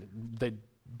married, they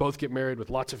both get married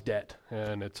with lots of debt,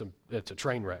 and it's a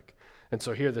train wreck. And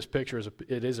so here, this picture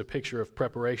is a picture of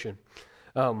preparation.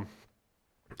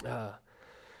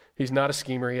 He's not a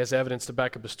schemer. He has evidence to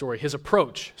back up his story. His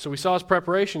approach. So we saw his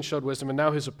preparation showed wisdom, and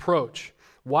now his approach.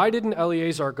 Why didn't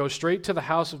Eleazar go straight to the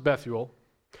house of Bethuel,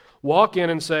 walk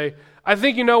in and say, I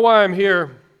think you know why I'm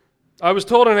here. I was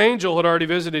told an angel had already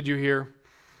visited you here.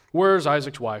 Where's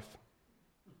Isaac's wife?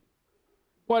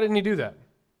 Why didn't he do that?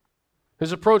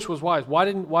 His approach was wise. Why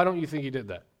don't you think he did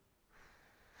that?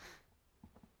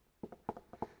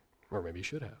 Or maybe he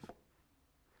should have.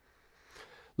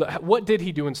 What did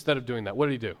he do instead of doing that? What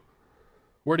did he do?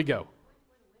 Where'd he go?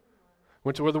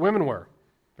 Went to where the women were.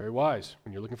 Very wise.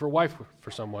 When you're looking for a wife for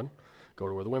someone, go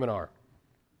to where the women are.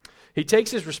 He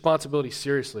takes his responsibility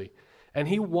seriously, and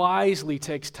he wisely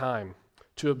takes time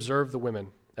to observe the women,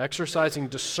 exercising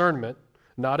discernment,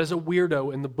 not as a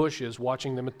weirdo in the bushes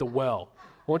watching them at the well.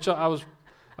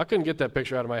 I couldn't get that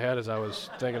picture out of my head as I was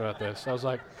thinking about this. I was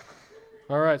like,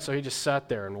 all right, so he just sat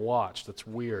there and watched. That's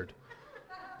weird.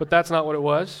 But that's not what it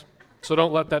was, so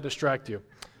don't let that distract you.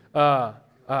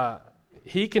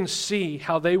 He can see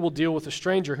how they will deal with a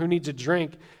stranger who needs a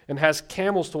drink and has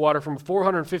camels to water from a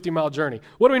 450-mile journey.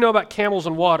 What do we know about camels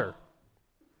and water?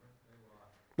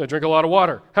 They drink a lot of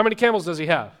water. How many camels does he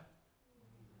have?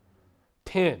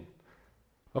 10.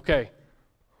 Okay.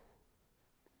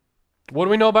 What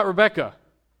do we know about Rebekah?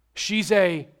 She's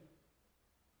a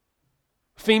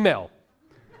female.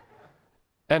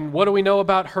 And what do we know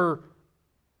about her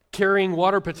carrying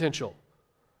water potential?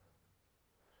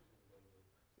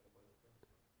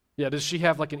 Yeah, does she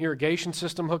have like an irrigation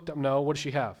system hooked up? No. What does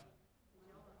she have?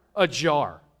 A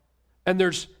jar. And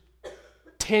there's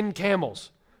 10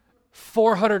 camels.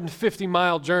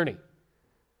 450-mile journey.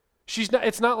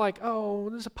 It's not like, oh,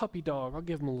 there's a puppy dog. I'll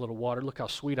give him a little water. Look how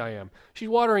sweet I am. She's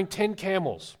watering 10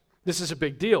 camels. This is a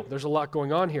big deal. There's a lot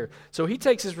going on here. So he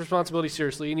takes his responsibility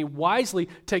seriously, and he wisely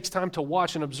takes time to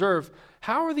watch and observe,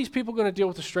 how are these people going to deal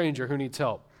with a stranger who needs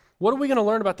help? What are we going to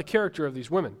learn about the character of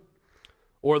these women,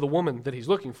 or the woman that he's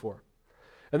looking for?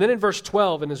 And then in verse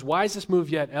 12, in his wisest move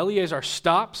yet, Eleazar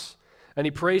stops, and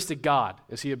he prays to God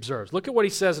as he observes. Look at what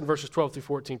he says in verses 12 through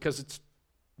 14, because it's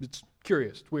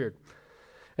curious, it's weird.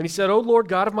 And he said, O Lord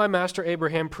God of my master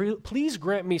Abraham, please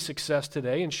grant me success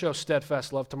today and show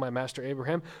steadfast love to my master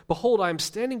Abraham. Behold, I am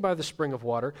standing by the spring of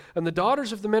water, and the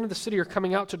daughters of the men of the city are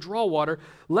coming out to draw water.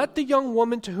 Let the young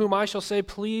woman to whom I shall say,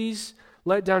 please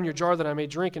let down your jar that I may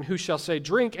drink, and who shall say,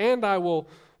 drink, and I will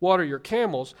water your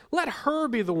camels. Let her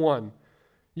be the one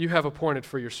you have appointed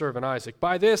for your servant Isaac.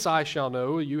 By this I shall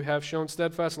know you have shown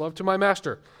steadfast love to my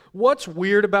master. What's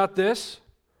weird about this?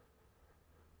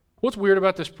 What's weird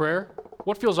about this prayer?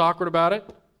 What feels awkward about it?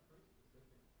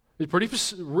 It's pretty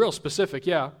real specific,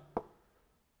 yeah.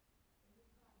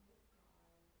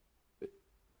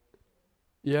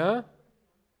 Yeah?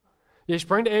 He's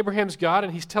praying to Abraham's God,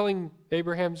 and he's telling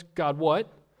Abraham's God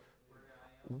what?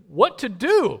 What to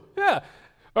do. Yeah.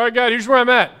 All right, God, here's where I'm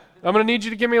at. I'm going to need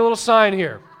you to give me a little sign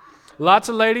here. Lots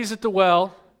of ladies at the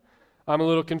well. I'm a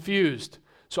little confused.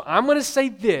 So I'm going to say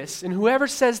this, and whoever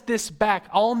says this back,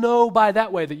 I'll know by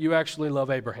that way that you actually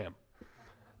love Abraham.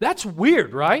 That's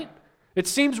weird, right? It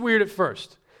seems weird at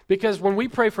first. Because when we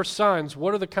pray for signs,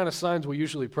 what are the kind of signs we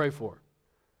usually pray for?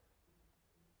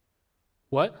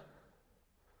 What?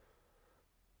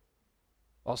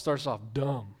 I'll start us off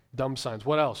dumb signs.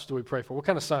 What else do we pray for? What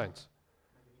kind of signs?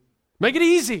 Make it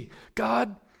easy.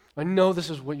 God, I know this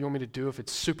is what you want me to do if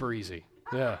it's super easy.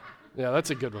 Yeah,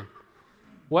 that's a good one.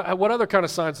 What other kind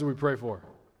of signs do we pray for?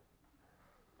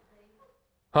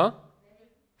 Huh?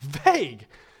 Vague.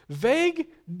 Vague,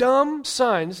 dumb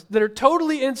signs that are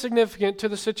totally insignificant to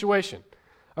the situation.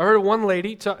 I heard of one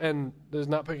lady, and there's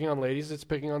not picking on ladies, it's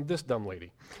picking on this dumb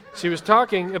lady. She was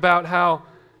talking about how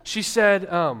she said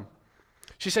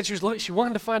she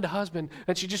wanted to find a husband,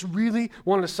 and she just really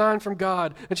wanted a sign from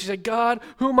God. And she said, God,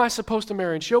 who am I supposed to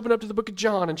marry? And she opened up to the book of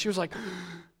John, and she was like,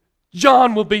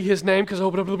 John will be his name because I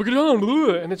opened up the book of John.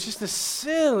 And it's just this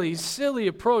silly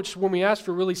approach when we ask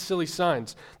for really silly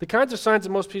signs. The kinds of signs that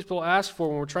most people ask for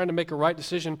when we're trying to make a right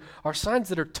decision are signs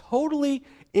that are totally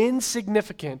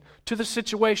insignificant to the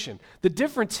situation. The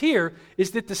difference here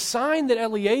is that the sign that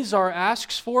Eleazar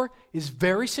asks for is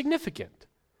very significant.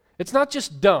 It's not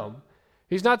just dumb.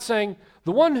 He's not saying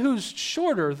the one who's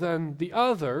shorter than the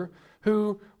other,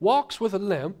 who walks with a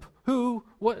limp,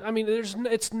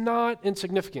 it's not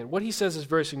insignificant. What he says is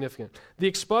very significant. The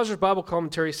Expositor's Bible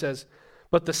Commentary says,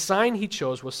 but the sign he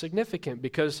chose was significant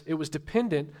because it was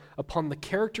dependent upon the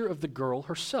character of the girl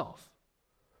herself.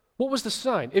 What was the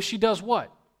sign? If she does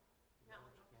what?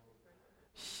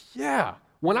 Yeah.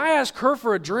 When I ask her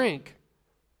for a drink,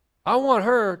 I want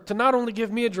her to not only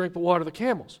give me a drink, but water the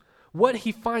camels. What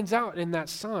he finds out in that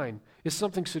sign is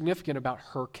something significant about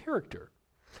her character.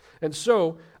 And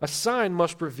so, a sign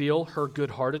must reveal her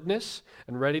good-heartedness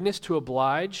and readiness to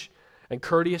oblige and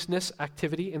courteousness,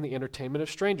 activity in the entertainment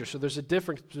of strangers. So there's a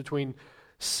difference between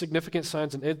significant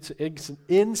signs and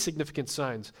insignificant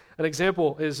signs. An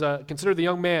example is, consider the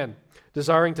young man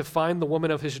desiring to find the woman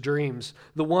of his dreams,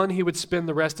 the one he would spend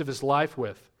the rest of his life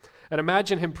with. And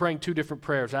imagine him praying two different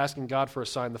prayers, asking God for a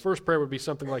sign. The first prayer would be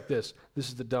something like this. This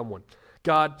is the dumb one.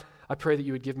 God, I pray that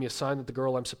you would give me a sign that the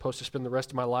girl I'm supposed to spend the rest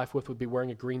of my life with would be wearing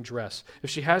a green dress. If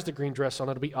she has the green dress on,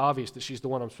 it'll be obvious that she's the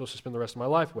one I'm supposed to spend the rest of my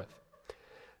life with.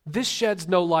 This sheds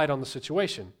no light on the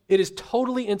situation. It is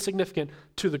totally insignificant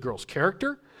to the girl's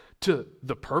character, to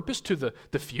the purpose, to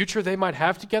the future they might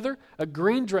have together. A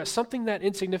green dress, something that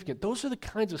insignificant. Those are the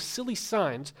kinds of silly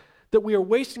signs that we are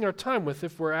wasting our time with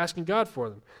if we're asking God for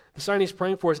them. The sign he's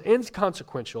praying for is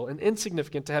inconsequential and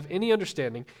insignificant to have any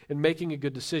understanding in making a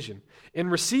good decision. In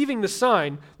receiving the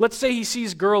sign, let's say he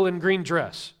sees girl in green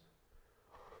dress.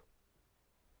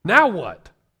 Now what?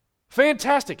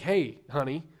 Fantastic. Hey,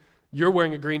 honey, you're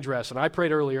wearing a green dress, and I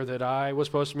prayed earlier that I was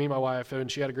supposed to meet my wife,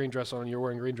 and she had a green dress on, and you're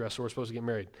wearing a green dress, so we're supposed to get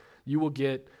married. You will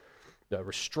get a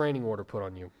restraining order put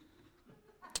on you.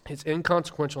 It's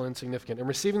inconsequential and insignificant. In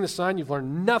receiving the sign, you've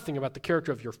learned nothing about the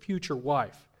character of your future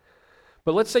wife.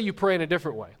 But let's say you pray in a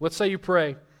different way. Let's say you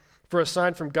pray for a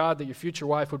sign from God that your future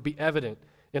wife would be evident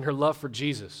in her love for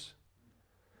Jesus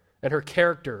and her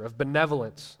character of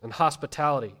benevolence and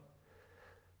hospitality.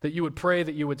 That you would pray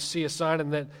that you would see a sign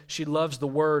and that she loves the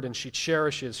Word and she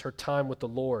cherishes her time with the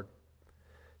Lord.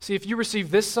 See, if you receive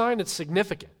this sign, it's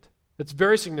significant. It's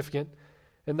very significant,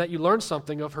 and that you learn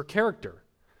something of her character.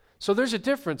 So there's a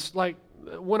difference. Like,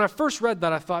 when I first read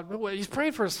that, I thought, well, he's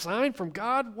praying for a sign from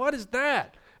God? What is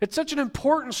that? It's such an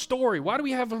important story. Why do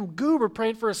we have him goober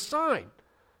praying for a sign?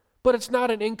 But it's not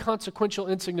an inconsequential,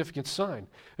 insignificant sign.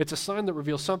 It's a sign that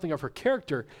reveals something of her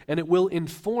character, and it will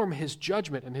inform his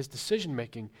judgment and his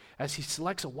decision-making as he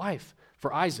selects a wife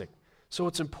for Isaac. So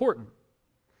it's important.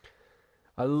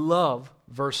 I love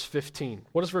verse 15.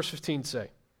 What does verse 15 say?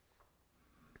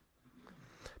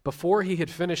 Before he had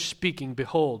finished speaking,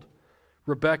 behold,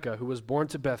 Rebekah, who was born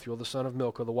to Bethuel, the son of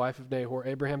Milcah, the wife of Nahor,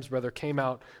 Abraham's brother, came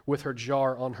out with her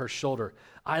jar on her shoulder.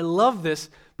 I love this,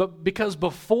 but because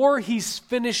before he's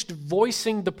finished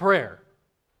voicing the prayer,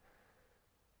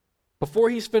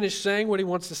 before he's finished saying what he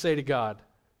wants to say to God,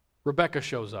 Rebekah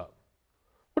shows up.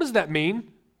 What does that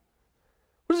mean?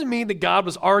 What does it mean that God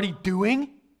was already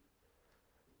doing?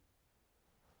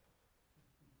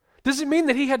 Does it mean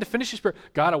that he had to finish his prayer?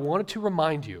 God, I wanted to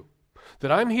remind you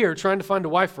that I'm here trying to find a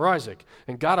wife for Isaac.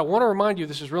 And God, I want to remind you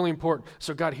this is really important.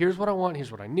 So God, here's what I want.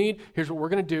 Here's what I need. Here's what we're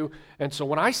going to do. And so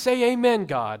when I say amen,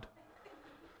 God,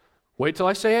 wait till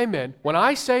I say amen. When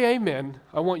I say amen,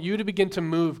 I want you to begin to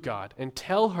move, God, and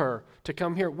tell her to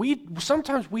come here.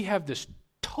 Sometimes we have this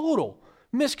total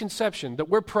misconception that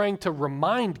we're praying to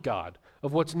remind God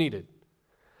of what's needed.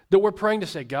 That we're praying to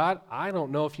say, God, I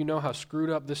don't know if you know how screwed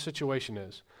up this situation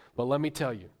is, But let me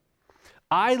tell you,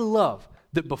 I love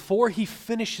that before he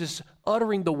finishes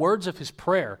uttering the words of his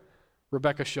prayer,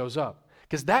 Rebekah shows up.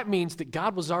 Because that means that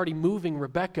God was already moving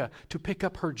Rebekah to pick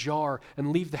up her jar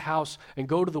and leave the house and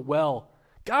go to the well.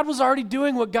 God was already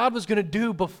doing what God was going to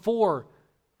do before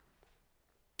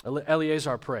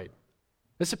Eleazar prayed.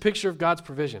 It's a picture of God's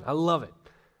provision. I love it.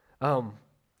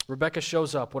 Rebekah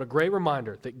shows up. What a great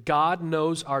reminder that God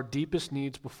knows our deepest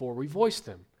needs before we voice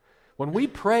them. When we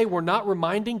pray, we're not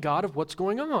reminding God of what's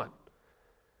going on.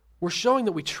 We're showing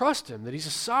that we trust him, that he's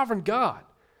a sovereign God,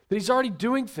 that he's already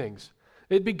doing things.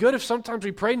 It'd be good if sometimes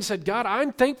we prayed and said, God,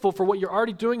 I'm thankful for what you're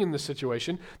already doing in this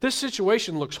situation. This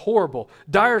situation looks horrible,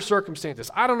 dire circumstances.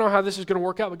 I don't know how this is going to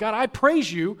work out, but God, I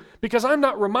praise you because I'm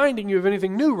not reminding you of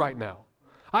anything new right now.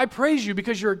 I praise you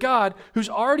because you're a God who's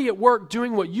already at work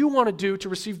doing what you want to do to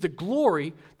receive the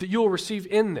glory that you'll receive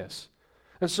in this.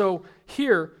 And so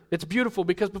here, it's beautiful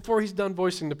because before he's done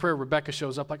voicing the prayer, Rebekah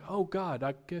shows up like, oh God,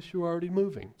 I guess you're already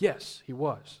moving. Yes, he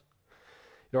was.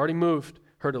 He already moved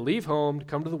her to leave home, to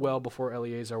come to the well before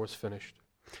Eleazar was finished.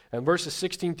 And verses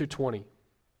 16 through 20.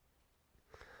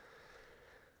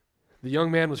 The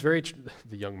young woman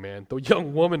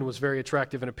was very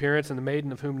attractive in appearance, and the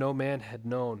maiden of whom no man had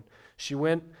known. She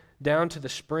went down to the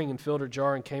spring and filled her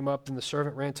jar and came up. Then the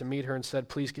servant ran to meet her and said,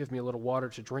 please give me a little water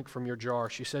to drink from your jar.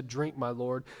 She said, drink, my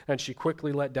lord. And she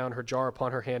quickly let down her jar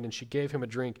upon her hand, and she gave him a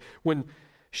drink. When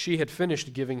she had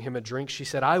finished giving him a drink, she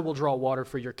said, I will draw water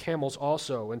for your camels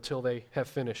also until they have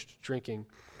finished drinking.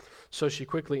 So she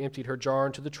quickly emptied her jar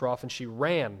into the trough, and she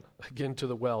ran again to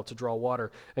the well to draw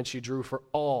water, and she drew for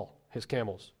all his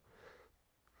camels.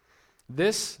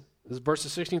 This is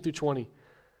verses 16 through 20.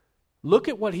 Look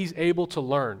at what he's able to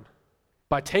learn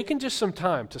by taking just some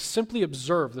time to simply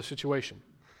observe the situation.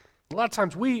 A lot of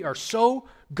times we are so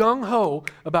gung-ho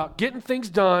about getting things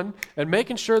done and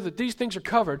making sure that these things are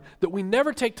covered that we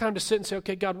never take time to sit and say,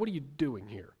 okay, God, what are you doing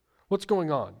here? What's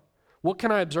going on? What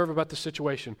can I observe about this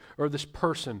situation or this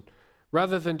person?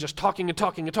 Rather than just talking and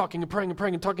talking and talking and praying and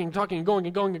praying and talking and talking and going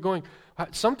and going and going.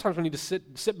 Sometimes we need to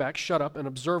sit back, shut up, and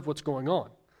observe what's going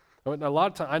on. And a lot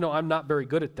of times, I know I'm not very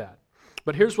good at that.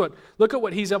 But look at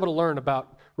what he's able to learn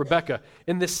about Rebekah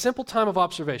in this simple time of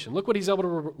observation. Look what he's able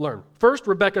to learn. First,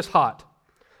 Rebekah's hot,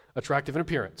 attractive in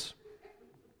appearance.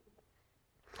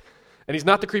 And he's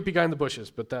not the creepy guy in the bushes,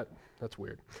 but that's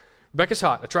weird. Rebekah's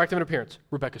hot, attractive in appearance.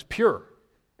 Rebekah's pure,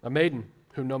 a maiden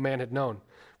whom no man had known.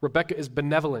 Rebekah is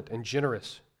benevolent and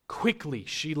generous. Quickly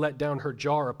she let down her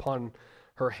jar upon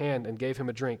her hand and gave him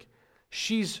a drink.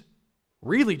 She's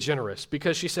really generous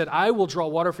because she said, I will draw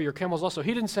water for your camels also.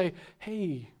 He didn't say,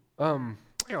 hey, I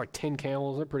got like 10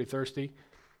 camels, they're pretty thirsty.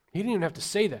 He didn't even have to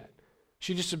say that.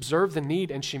 She just observed the need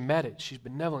and she met it. She's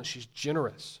benevolent, she's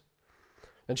generous,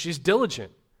 and she's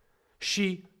diligent.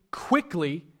 She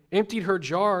quickly emptied her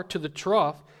jar to the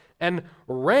trough and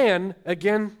ran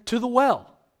again to the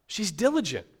well. She's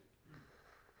diligent.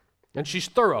 And she's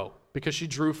thorough because she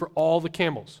drew for all the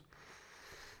camels.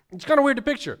 It's kind of weird to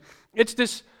picture. It's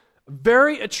this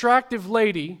very attractive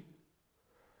lady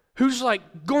who's like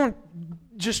going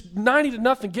just 90 to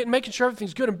nothing, making sure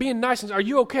everything's good and being nice. And are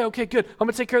you okay? Okay, good. I'm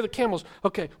going to take care of the camels.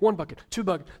 Okay, 1 bucket, 2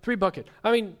 bucket, 3 bucket.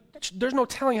 I mean, there's no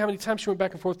telling how many times she went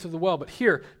back and forth to the well. But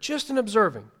here, just in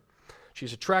observing,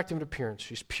 she's attractive in appearance.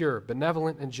 She's pure,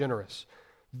 benevolent, and generous.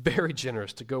 Very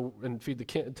generous to go and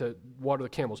to water the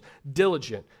camels.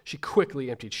 Diligent. She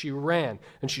quickly emptied. She ran,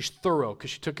 and she's thorough because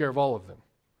she took care of all of them.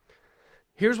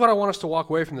 Here's what I want us to walk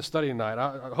away from the study tonight.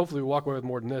 Hopefully we walk away with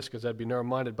more than this because that'd be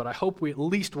narrow-minded, but I hope we at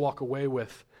least walk away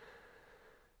with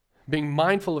being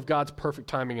mindful of God's perfect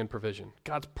timing and provision.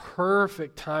 God's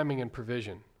perfect timing and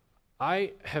provision.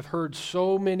 I have heard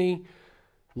so many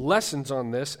lessons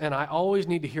on this, and I always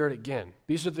need to hear it again.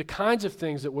 These are the kinds of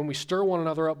things that when we stir one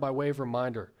another up by way of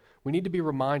reminder, we need to be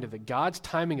reminded that God's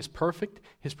timing is perfect,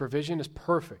 his provision is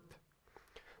perfect.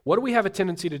 What do we have a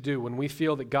tendency to do when we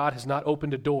feel that God has not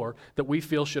opened a door that we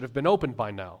feel should have been opened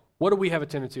by now? What do we have a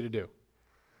tendency to do?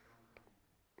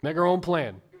 Make our own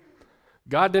plan.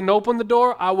 God didn't open the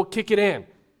door, I will kick it in.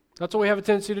 That's what we have a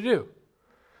tendency to do.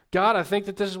 God, I think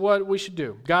that this is what we should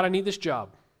do. God, I need this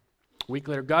job. A week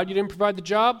later, God, you didn't provide the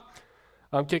job,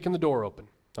 I'm kicking the door open.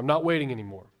 I'm not waiting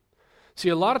anymore. See,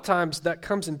 a lot of times that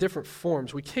comes in different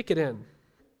forms. We kick it in.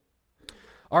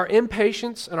 Our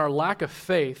impatience and our lack of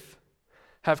faith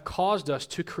have caused us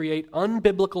to create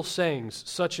unbiblical sayings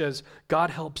such as,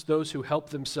 God helps those who help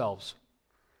themselves.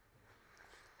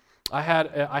 I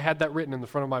had that written in the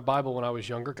front of my Bible when I was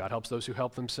younger, God helps those who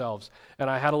help themselves. And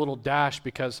I had a little dash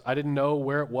because I didn't know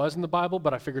where it was in the Bible,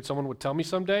 but I figured someone would tell me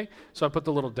someday, so I put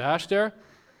the little dash there.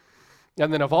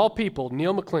 And then of all people,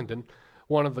 Neil McClendon,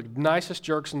 one of the nicest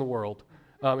jerks in the world,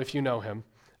 if you know him.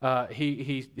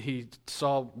 He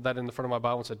saw that in the front of my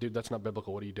Bible and said, dude, that's not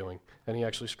biblical. What are you doing? And he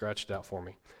actually scratched it out for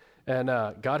me. And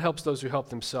God helps those who help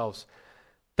themselves.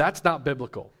 That's not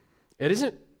biblical. It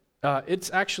isn't. It's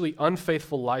actually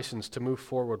unfaithful license to move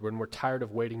forward when we're tired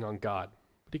of waiting on God.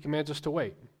 But he commands us to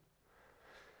wait.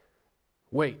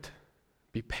 Wait.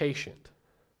 Be patient.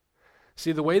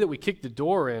 See, the way that we kick the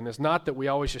door in is not that we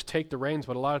always just take the reins,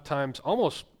 but a lot of times,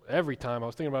 almost every time, I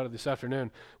was thinking about it this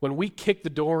afternoon, when we kick the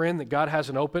door in that God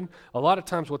hasn't opened, a lot of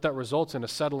times what that results in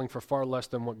is settling for far less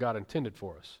than what God intended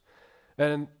for us.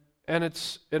 And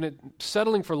it's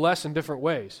settling for less in different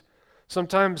ways.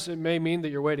 Sometimes it may mean that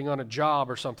you're waiting on a job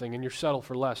or something and you're settled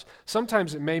for less.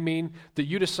 Sometimes it may mean that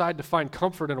you decide to find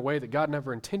comfort in a way that God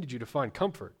never intended you to find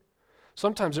comfort.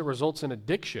 Sometimes it results in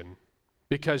addiction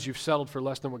because you've settled for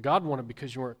less than what God wanted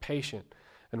because you weren't patient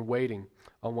and waiting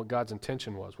on what God's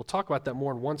intention was. We'll talk about that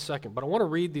more in 1 second, but I want to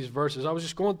read these verses. I was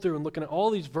just going through and looking at all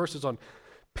these verses on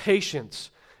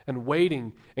patience and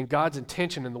waiting and God's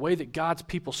intention and the way that God's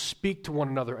people speak to one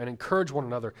another and encourage one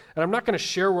another. And I'm not going to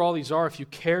share where all these are. If you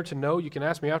care to know, you can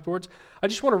ask me afterwards. I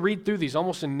just want to read through these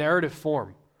almost in narrative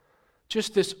form.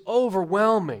 Just this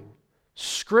overwhelming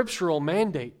scriptural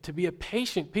mandate to be a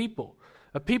patient people,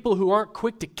 a people who aren't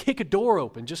quick to kick a door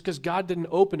open just because God didn't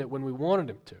open it when we wanted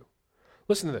him to.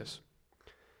 Listen to this.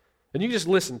 And you can just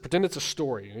listen, pretend it's a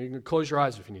story. You can close your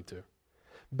eyes if you need to.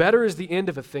 Better is the end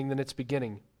of a thing than its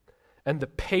beginning. And the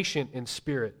patient in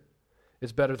spirit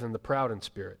is better than the proud in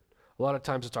spirit. A lot of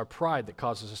times it's our pride that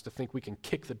causes us to think we can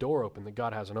kick the door open that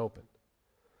God hasn't opened.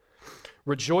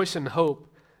 Rejoice in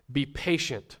hope. Be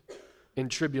patient in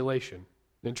tribulation.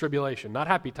 In tribulation, not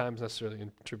happy times necessarily,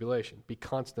 in tribulation. Be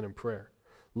constant in prayer.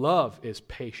 Love is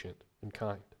patient and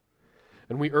kind.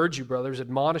 And we urge you, brothers,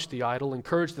 admonish the idle,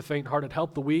 encourage the faint-hearted,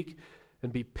 help the weak,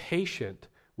 and be patient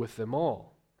with them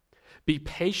all. Be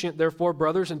patient, therefore,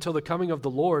 brothers, until the coming of the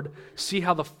Lord. See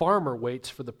how the farmer waits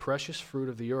for the precious fruit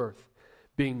of the earth,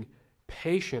 being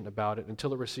patient about it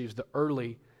until it receives the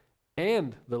early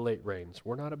and the late rains.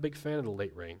 We're not a big fan of the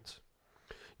late rains.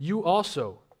 You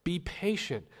also be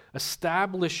patient.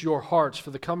 Establish your hearts,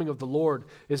 for the coming of the Lord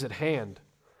is at hand.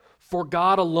 For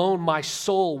God alone my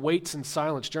soul waits in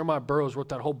silence. Jeremiah Burroughs wrote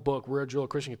that whole book, Real Jewel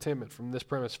Christian Contentment, from this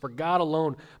premise. For God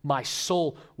alone my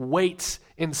soul waits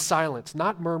in silence.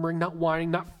 Not murmuring, not whining,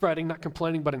 not fretting, not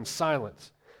complaining, but in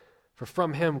silence. For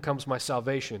from him comes my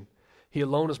salvation. He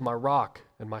alone is my rock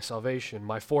and my salvation,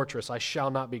 my fortress. I shall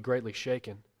not be greatly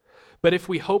shaken. But if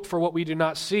we hope for what we do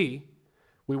not see,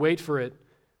 we wait for it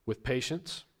with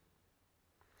patience.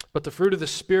 But the fruit of the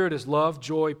Spirit is love,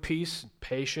 joy, peace,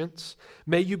 patience.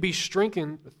 May you be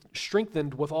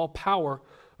strengthened with all power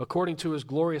according to his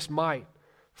glorious might,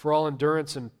 for all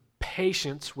endurance and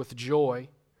patience with joy.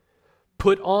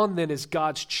 Put on then as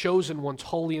God's chosen ones,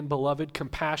 holy and beloved,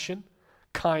 compassion,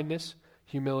 kindness,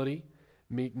 humility,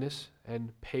 meekness,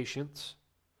 and patience.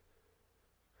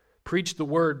 Preach the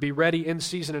word, be ready in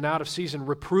season and out of season.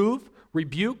 Reprove,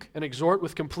 rebuke, and exhort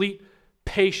with complete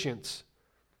patience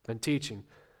and teaching,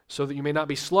 so that you may not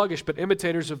be sluggish, but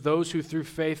imitators of those who through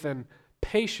faith and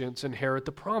patience inherit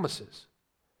the promises.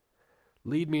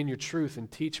 Lead me in your truth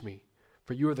and teach me,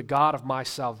 for you are the God of my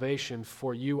salvation.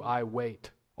 For you I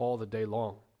wait all the day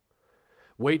long.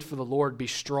 Wait for the Lord, be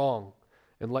strong,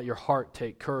 and let your heart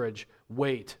take courage.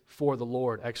 Wait for the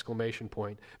Lord, exclamation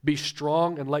point. Be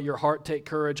strong and let your heart take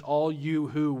courage, all you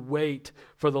who wait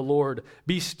for the Lord.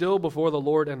 Be still before the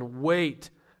Lord and wait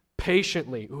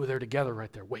patiently. Ooh, they're together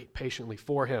right there. Wait patiently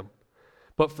for him.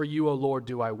 But for you, O Lord,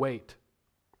 do I wait.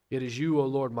 It is you, O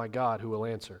Lord, my God, who will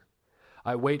answer.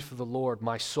 I wait for the Lord.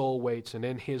 My soul waits, and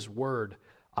in his word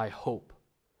I hope.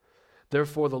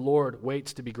 Therefore the Lord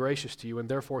waits to be gracious to you, and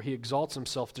therefore he exalts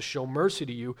himself to show mercy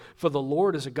to you. For the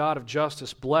Lord is a God of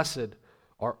justice. Blessed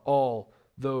are all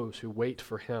those who wait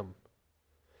for him.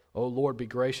 O Lord, be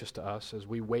gracious to us as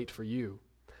we wait for you.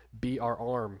 Be our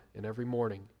arm in every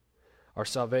morning, our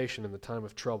salvation in the time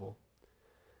of trouble.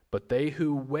 But they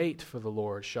who wait for the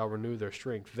Lord shall renew their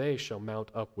strength. They shall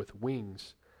mount up with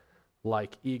wings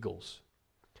like eagles.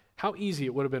 How easy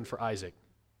it would have been for Isaac.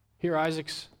 Here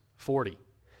Isaac's 40.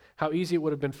 How easy it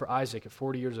would have been for Isaac at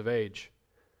 40 years of age,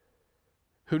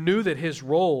 who knew that his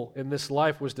role in this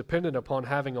life was dependent upon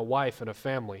having a wife and a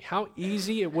family. How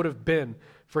easy it would have been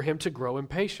for him to grow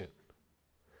impatient.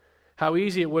 How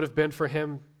easy it would have been for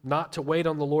him not to wait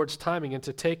on the Lord's timing and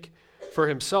to take for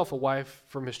himself a wife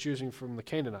from his choosing from the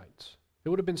Canaanites. It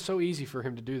would have been so easy for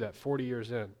him to do that 40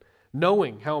 years in,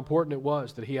 knowing how important it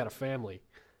was that he had a family.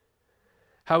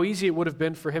 How easy it would have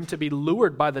been for him to be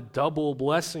lured by the double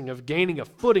blessing of gaining a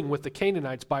footing with the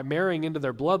Canaanites by marrying into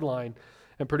their bloodline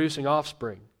and producing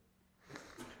offspring.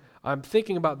 I'm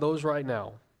thinking about those right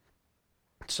now.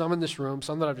 Some in this room,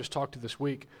 some that I've just talked to this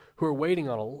week, who are waiting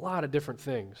on a lot of different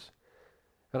things.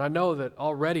 And I know that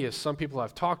already, as some people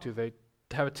I've talked to, they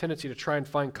have a tendency to try and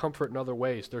find comfort in other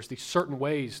ways. There's these certain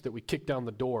ways that we kick down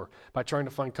the door by trying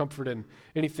to find comfort in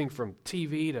anything from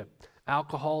TV to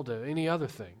alcohol to any other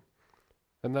thing.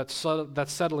 And that's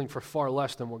settling for far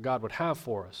less than what God would have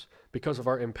for us because of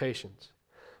our impatience.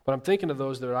 But I'm thinking of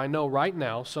those that I know right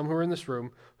now, some who are in this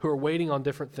room, who are waiting on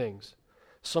different things.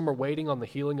 Some are waiting on the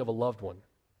healing of a loved one.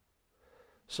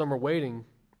 Some are waiting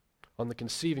on the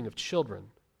conceiving of children.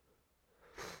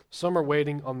 Some are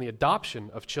waiting on the adoption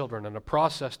of children in a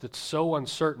process that's so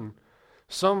uncertain.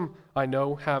 Some, I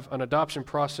know, have an adoption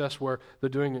process where they're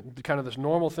doing kind of this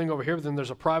normal thing over here, but then there's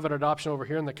a private adoption over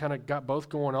here, and they kind of got both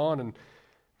going on, and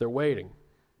they're waiting.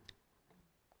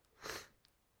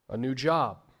 A new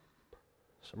job.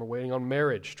 Some are waiting on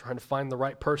marriage, trying to find the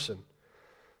right person.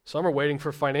 Some are waiting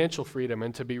for financial freedom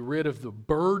and to be rid of the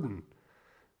burden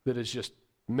that is just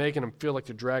making them feel like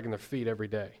they're dragging their feet every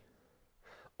day.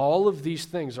 All of these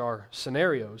things are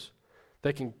scenarios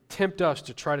that can tempt us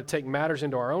to try to take matters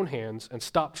into our own hands and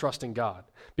stop trusting God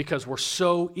because we're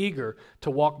so eager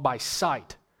to walk by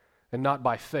sight and not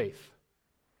by faith.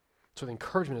 So the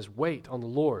encouragement is wait on the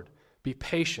Lord. Be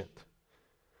patient.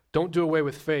 Don't do away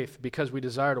with faith because we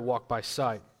desire to walk by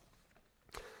sight.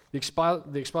 The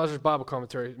Expositor's Bible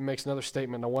Commentary makes another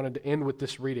statement. I wanted to end with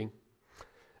this reading.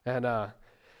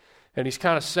 And he's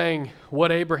kind of saying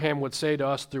what Abraham would say to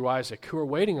us through Isaac, who are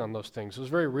waiting on those things, those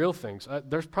very real things.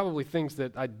 There's probably things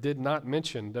that I did not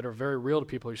mention that are very real to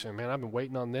people who say, man, I've been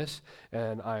waiting on this,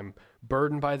 and I'm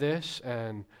burdened by this,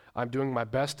 and I'm doing my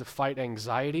best to fight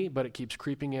anxiety, but it keeps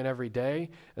creeping in every day,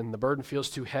 and the burden feels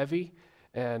too heavy,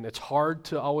 and it's hard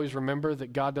to always remember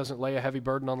that God doesn't lay a heavy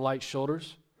burden on light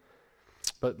shoulders.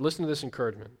 But listen to this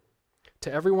encouragement.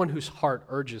 To everyone whose heart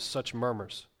urges such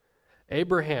murmurs,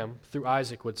 Abraham, through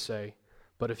Isaac, would say,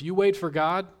 but if you wait for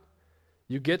God,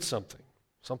 you get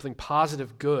something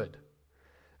positive, good,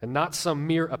 and not some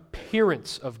mere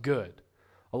appearance of good.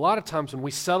 A lot of times when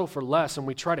we settle for less and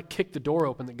we try to kick the door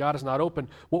open that God is not open,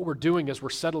 what we're doing is we're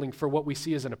settling for what we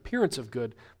see as an appearance of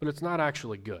good, but it's not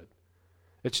actually good.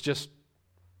 It's just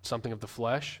something of the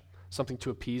flesh, something to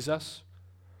appease us.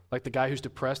 Like the guy who's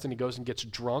depressed and he goes and gets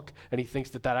drunk and he thinks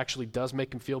that actually does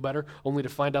make him feel better, only to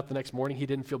find out the next morning he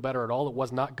didn't feel better at all. It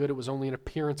was not good. It was only an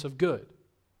appearance of good.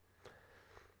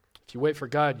 If you wait for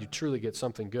God, you truly get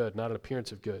something good, not an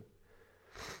appearance of good.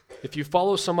 If you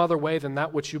follow some other way than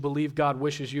that which you believe God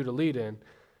wishes you to lead in,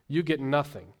 you get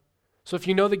nothing. So if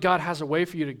you know that God has a way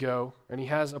for you to go and he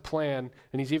has a plan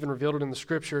and he's even revealed it in the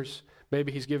scriptures,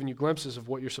 maybe he's given you glimpses of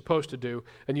what you're supposed to do,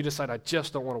 and you decide, I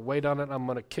just don't want to wait on it, I'm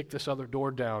going to kick this other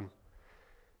door down.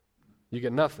 You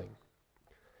get nothing.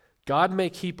 God may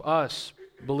keep us,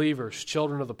 believers,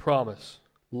 children of the promise,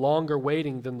 longer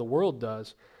waiting than the world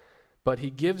does, but he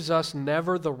gives us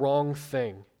never the wrong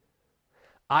thing.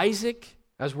 Isaac,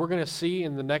 as we're going to see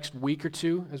in the next week or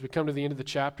two, as we come to the end of the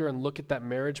chapter and look at that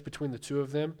marriage between the two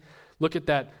of them, look at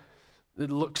that. It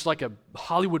looks like a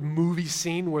Hollywood movie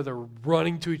scene where they're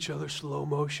running to each other slow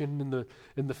motion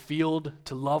in the field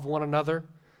to love one another.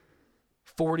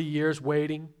 40 years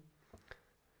waiting.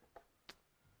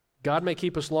 God may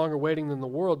keep us longer waiting than the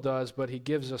world does, but he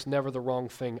gives us never the wrong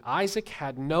thing. Isaac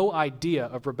had no idea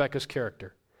of Rebekah's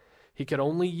character. He could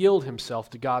only yield himself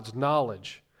to God's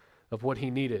knowledge of what he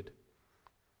needed.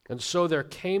 And so there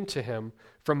came to him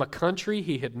from a country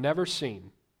he had never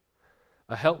seen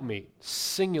a helpmeet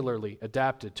singularly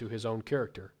adapted to his own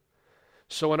character.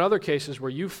 So in other cases where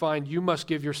you find you must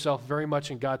give yourself very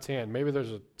much in God's hand, maybe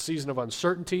there's a season of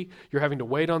uncertainty, you're having to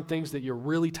wait on things that you're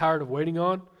really tired of waiting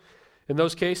on. In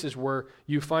those cases where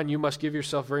you find you must give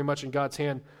yourself very much in God's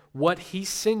hand, what he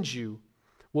sends you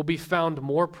will be found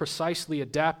more precisely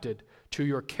adapted to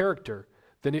your character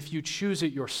than if you choose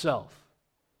it yourself.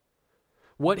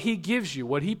 What he gives you,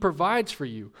 what he provides for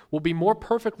you, will be more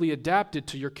perfectly adapted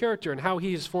to your character and how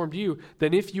he has formed you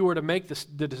than if you were to make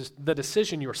the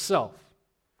decision yourself.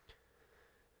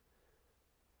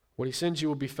 What he sends you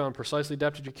will be found precisely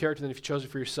adapted to your character than if you chose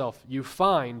it for yourself. You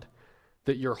find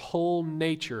that your whole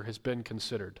nature has been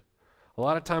considered. A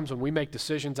lot of times when we make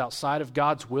decisions outside of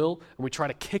God's will and we try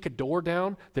to kick a door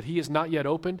down that he has not yet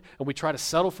opened and we try to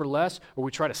settle for less or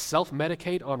we try to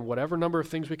self-medicate on whatever number of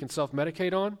things we can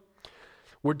self-medicate on,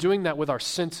 we're doing that with our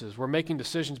senses. We're making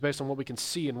decisions based on what we can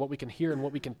see and what we can hear and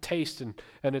what we can taste, and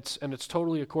it's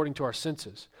totally according to our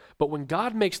senses. But when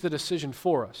God makes the decision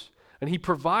for us, and he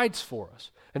provides for us,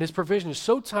 and his provision is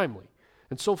so timely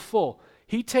and so full,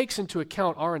 he takes into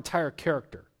account our entire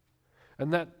character.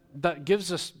 And that that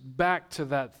gives us back to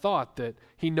that thought that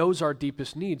he knows our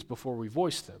deepest needs before we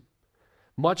voice them.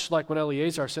 Much like when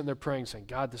Eliezer sitting there praying, saying,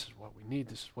 God, this is what we need,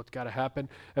 this is what's got to happen.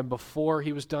 And before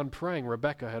he was done praying,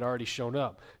 Rebekah had already shown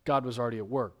up. God was already at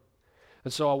work.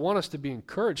 And so I want us to be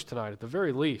encouraged tonight, at the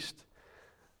very least,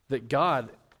 that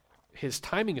God, his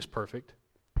timing is perfect,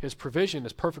 his provision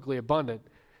is perfectly abundant,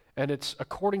 and it's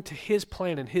according to his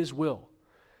plan and his will.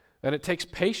 And it takes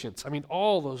patience. I mean,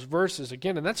 all those verses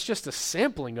again, and that's just a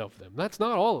sampling of them. That's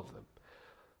not all of them.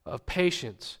 Of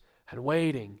patience and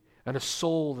waiting and a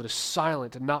soul that is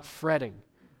silent and not fretting.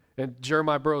 In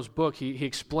Jeremiah Burroughs' book, he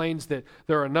explains that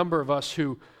there are a number of us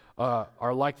who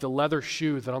are like the leather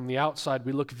shoe that on the outside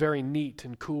we look very neat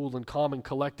and cool and calm and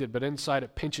collected, but inside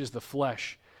it pinches the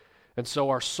flesh. And so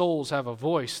our souls have a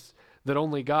voice that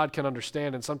only God can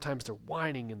understand, and sometimes they're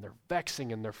whining and they're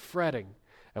vexing and they're fretting.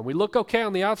 And we look okay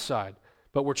on the outside,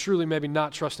 but we're truly maybe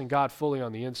not trusting God fully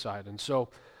on the inside. And so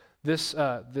this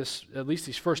at least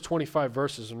these first 25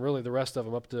 verses, and really the rest of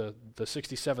them up to the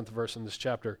 67th verse in this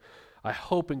chapter, I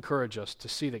hope encourage us to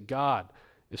see that God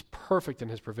is perfect in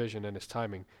his provision and his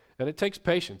timing. And it takes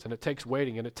patience, and it takes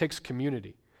waiting, and it takes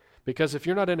community. Because if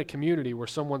you're not in a community where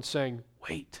someone's saying,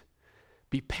 wait,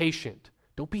 be patient,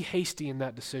 don't be hasty in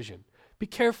that decision, be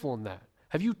careful in that.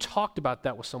 Have you talked about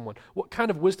that with someone? What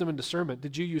kind of wisdom and discernment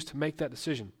did you use to make that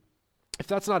decision? If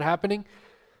that's not happening,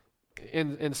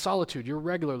 in solitude, you're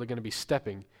regularly going to be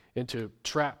stepping into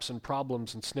traps and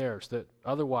problems and snares that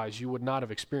otherwise you would not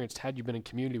have experienced had you been in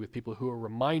community with people who are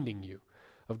reminding you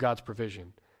of God's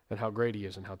provision and how great he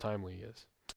is and how timely he is.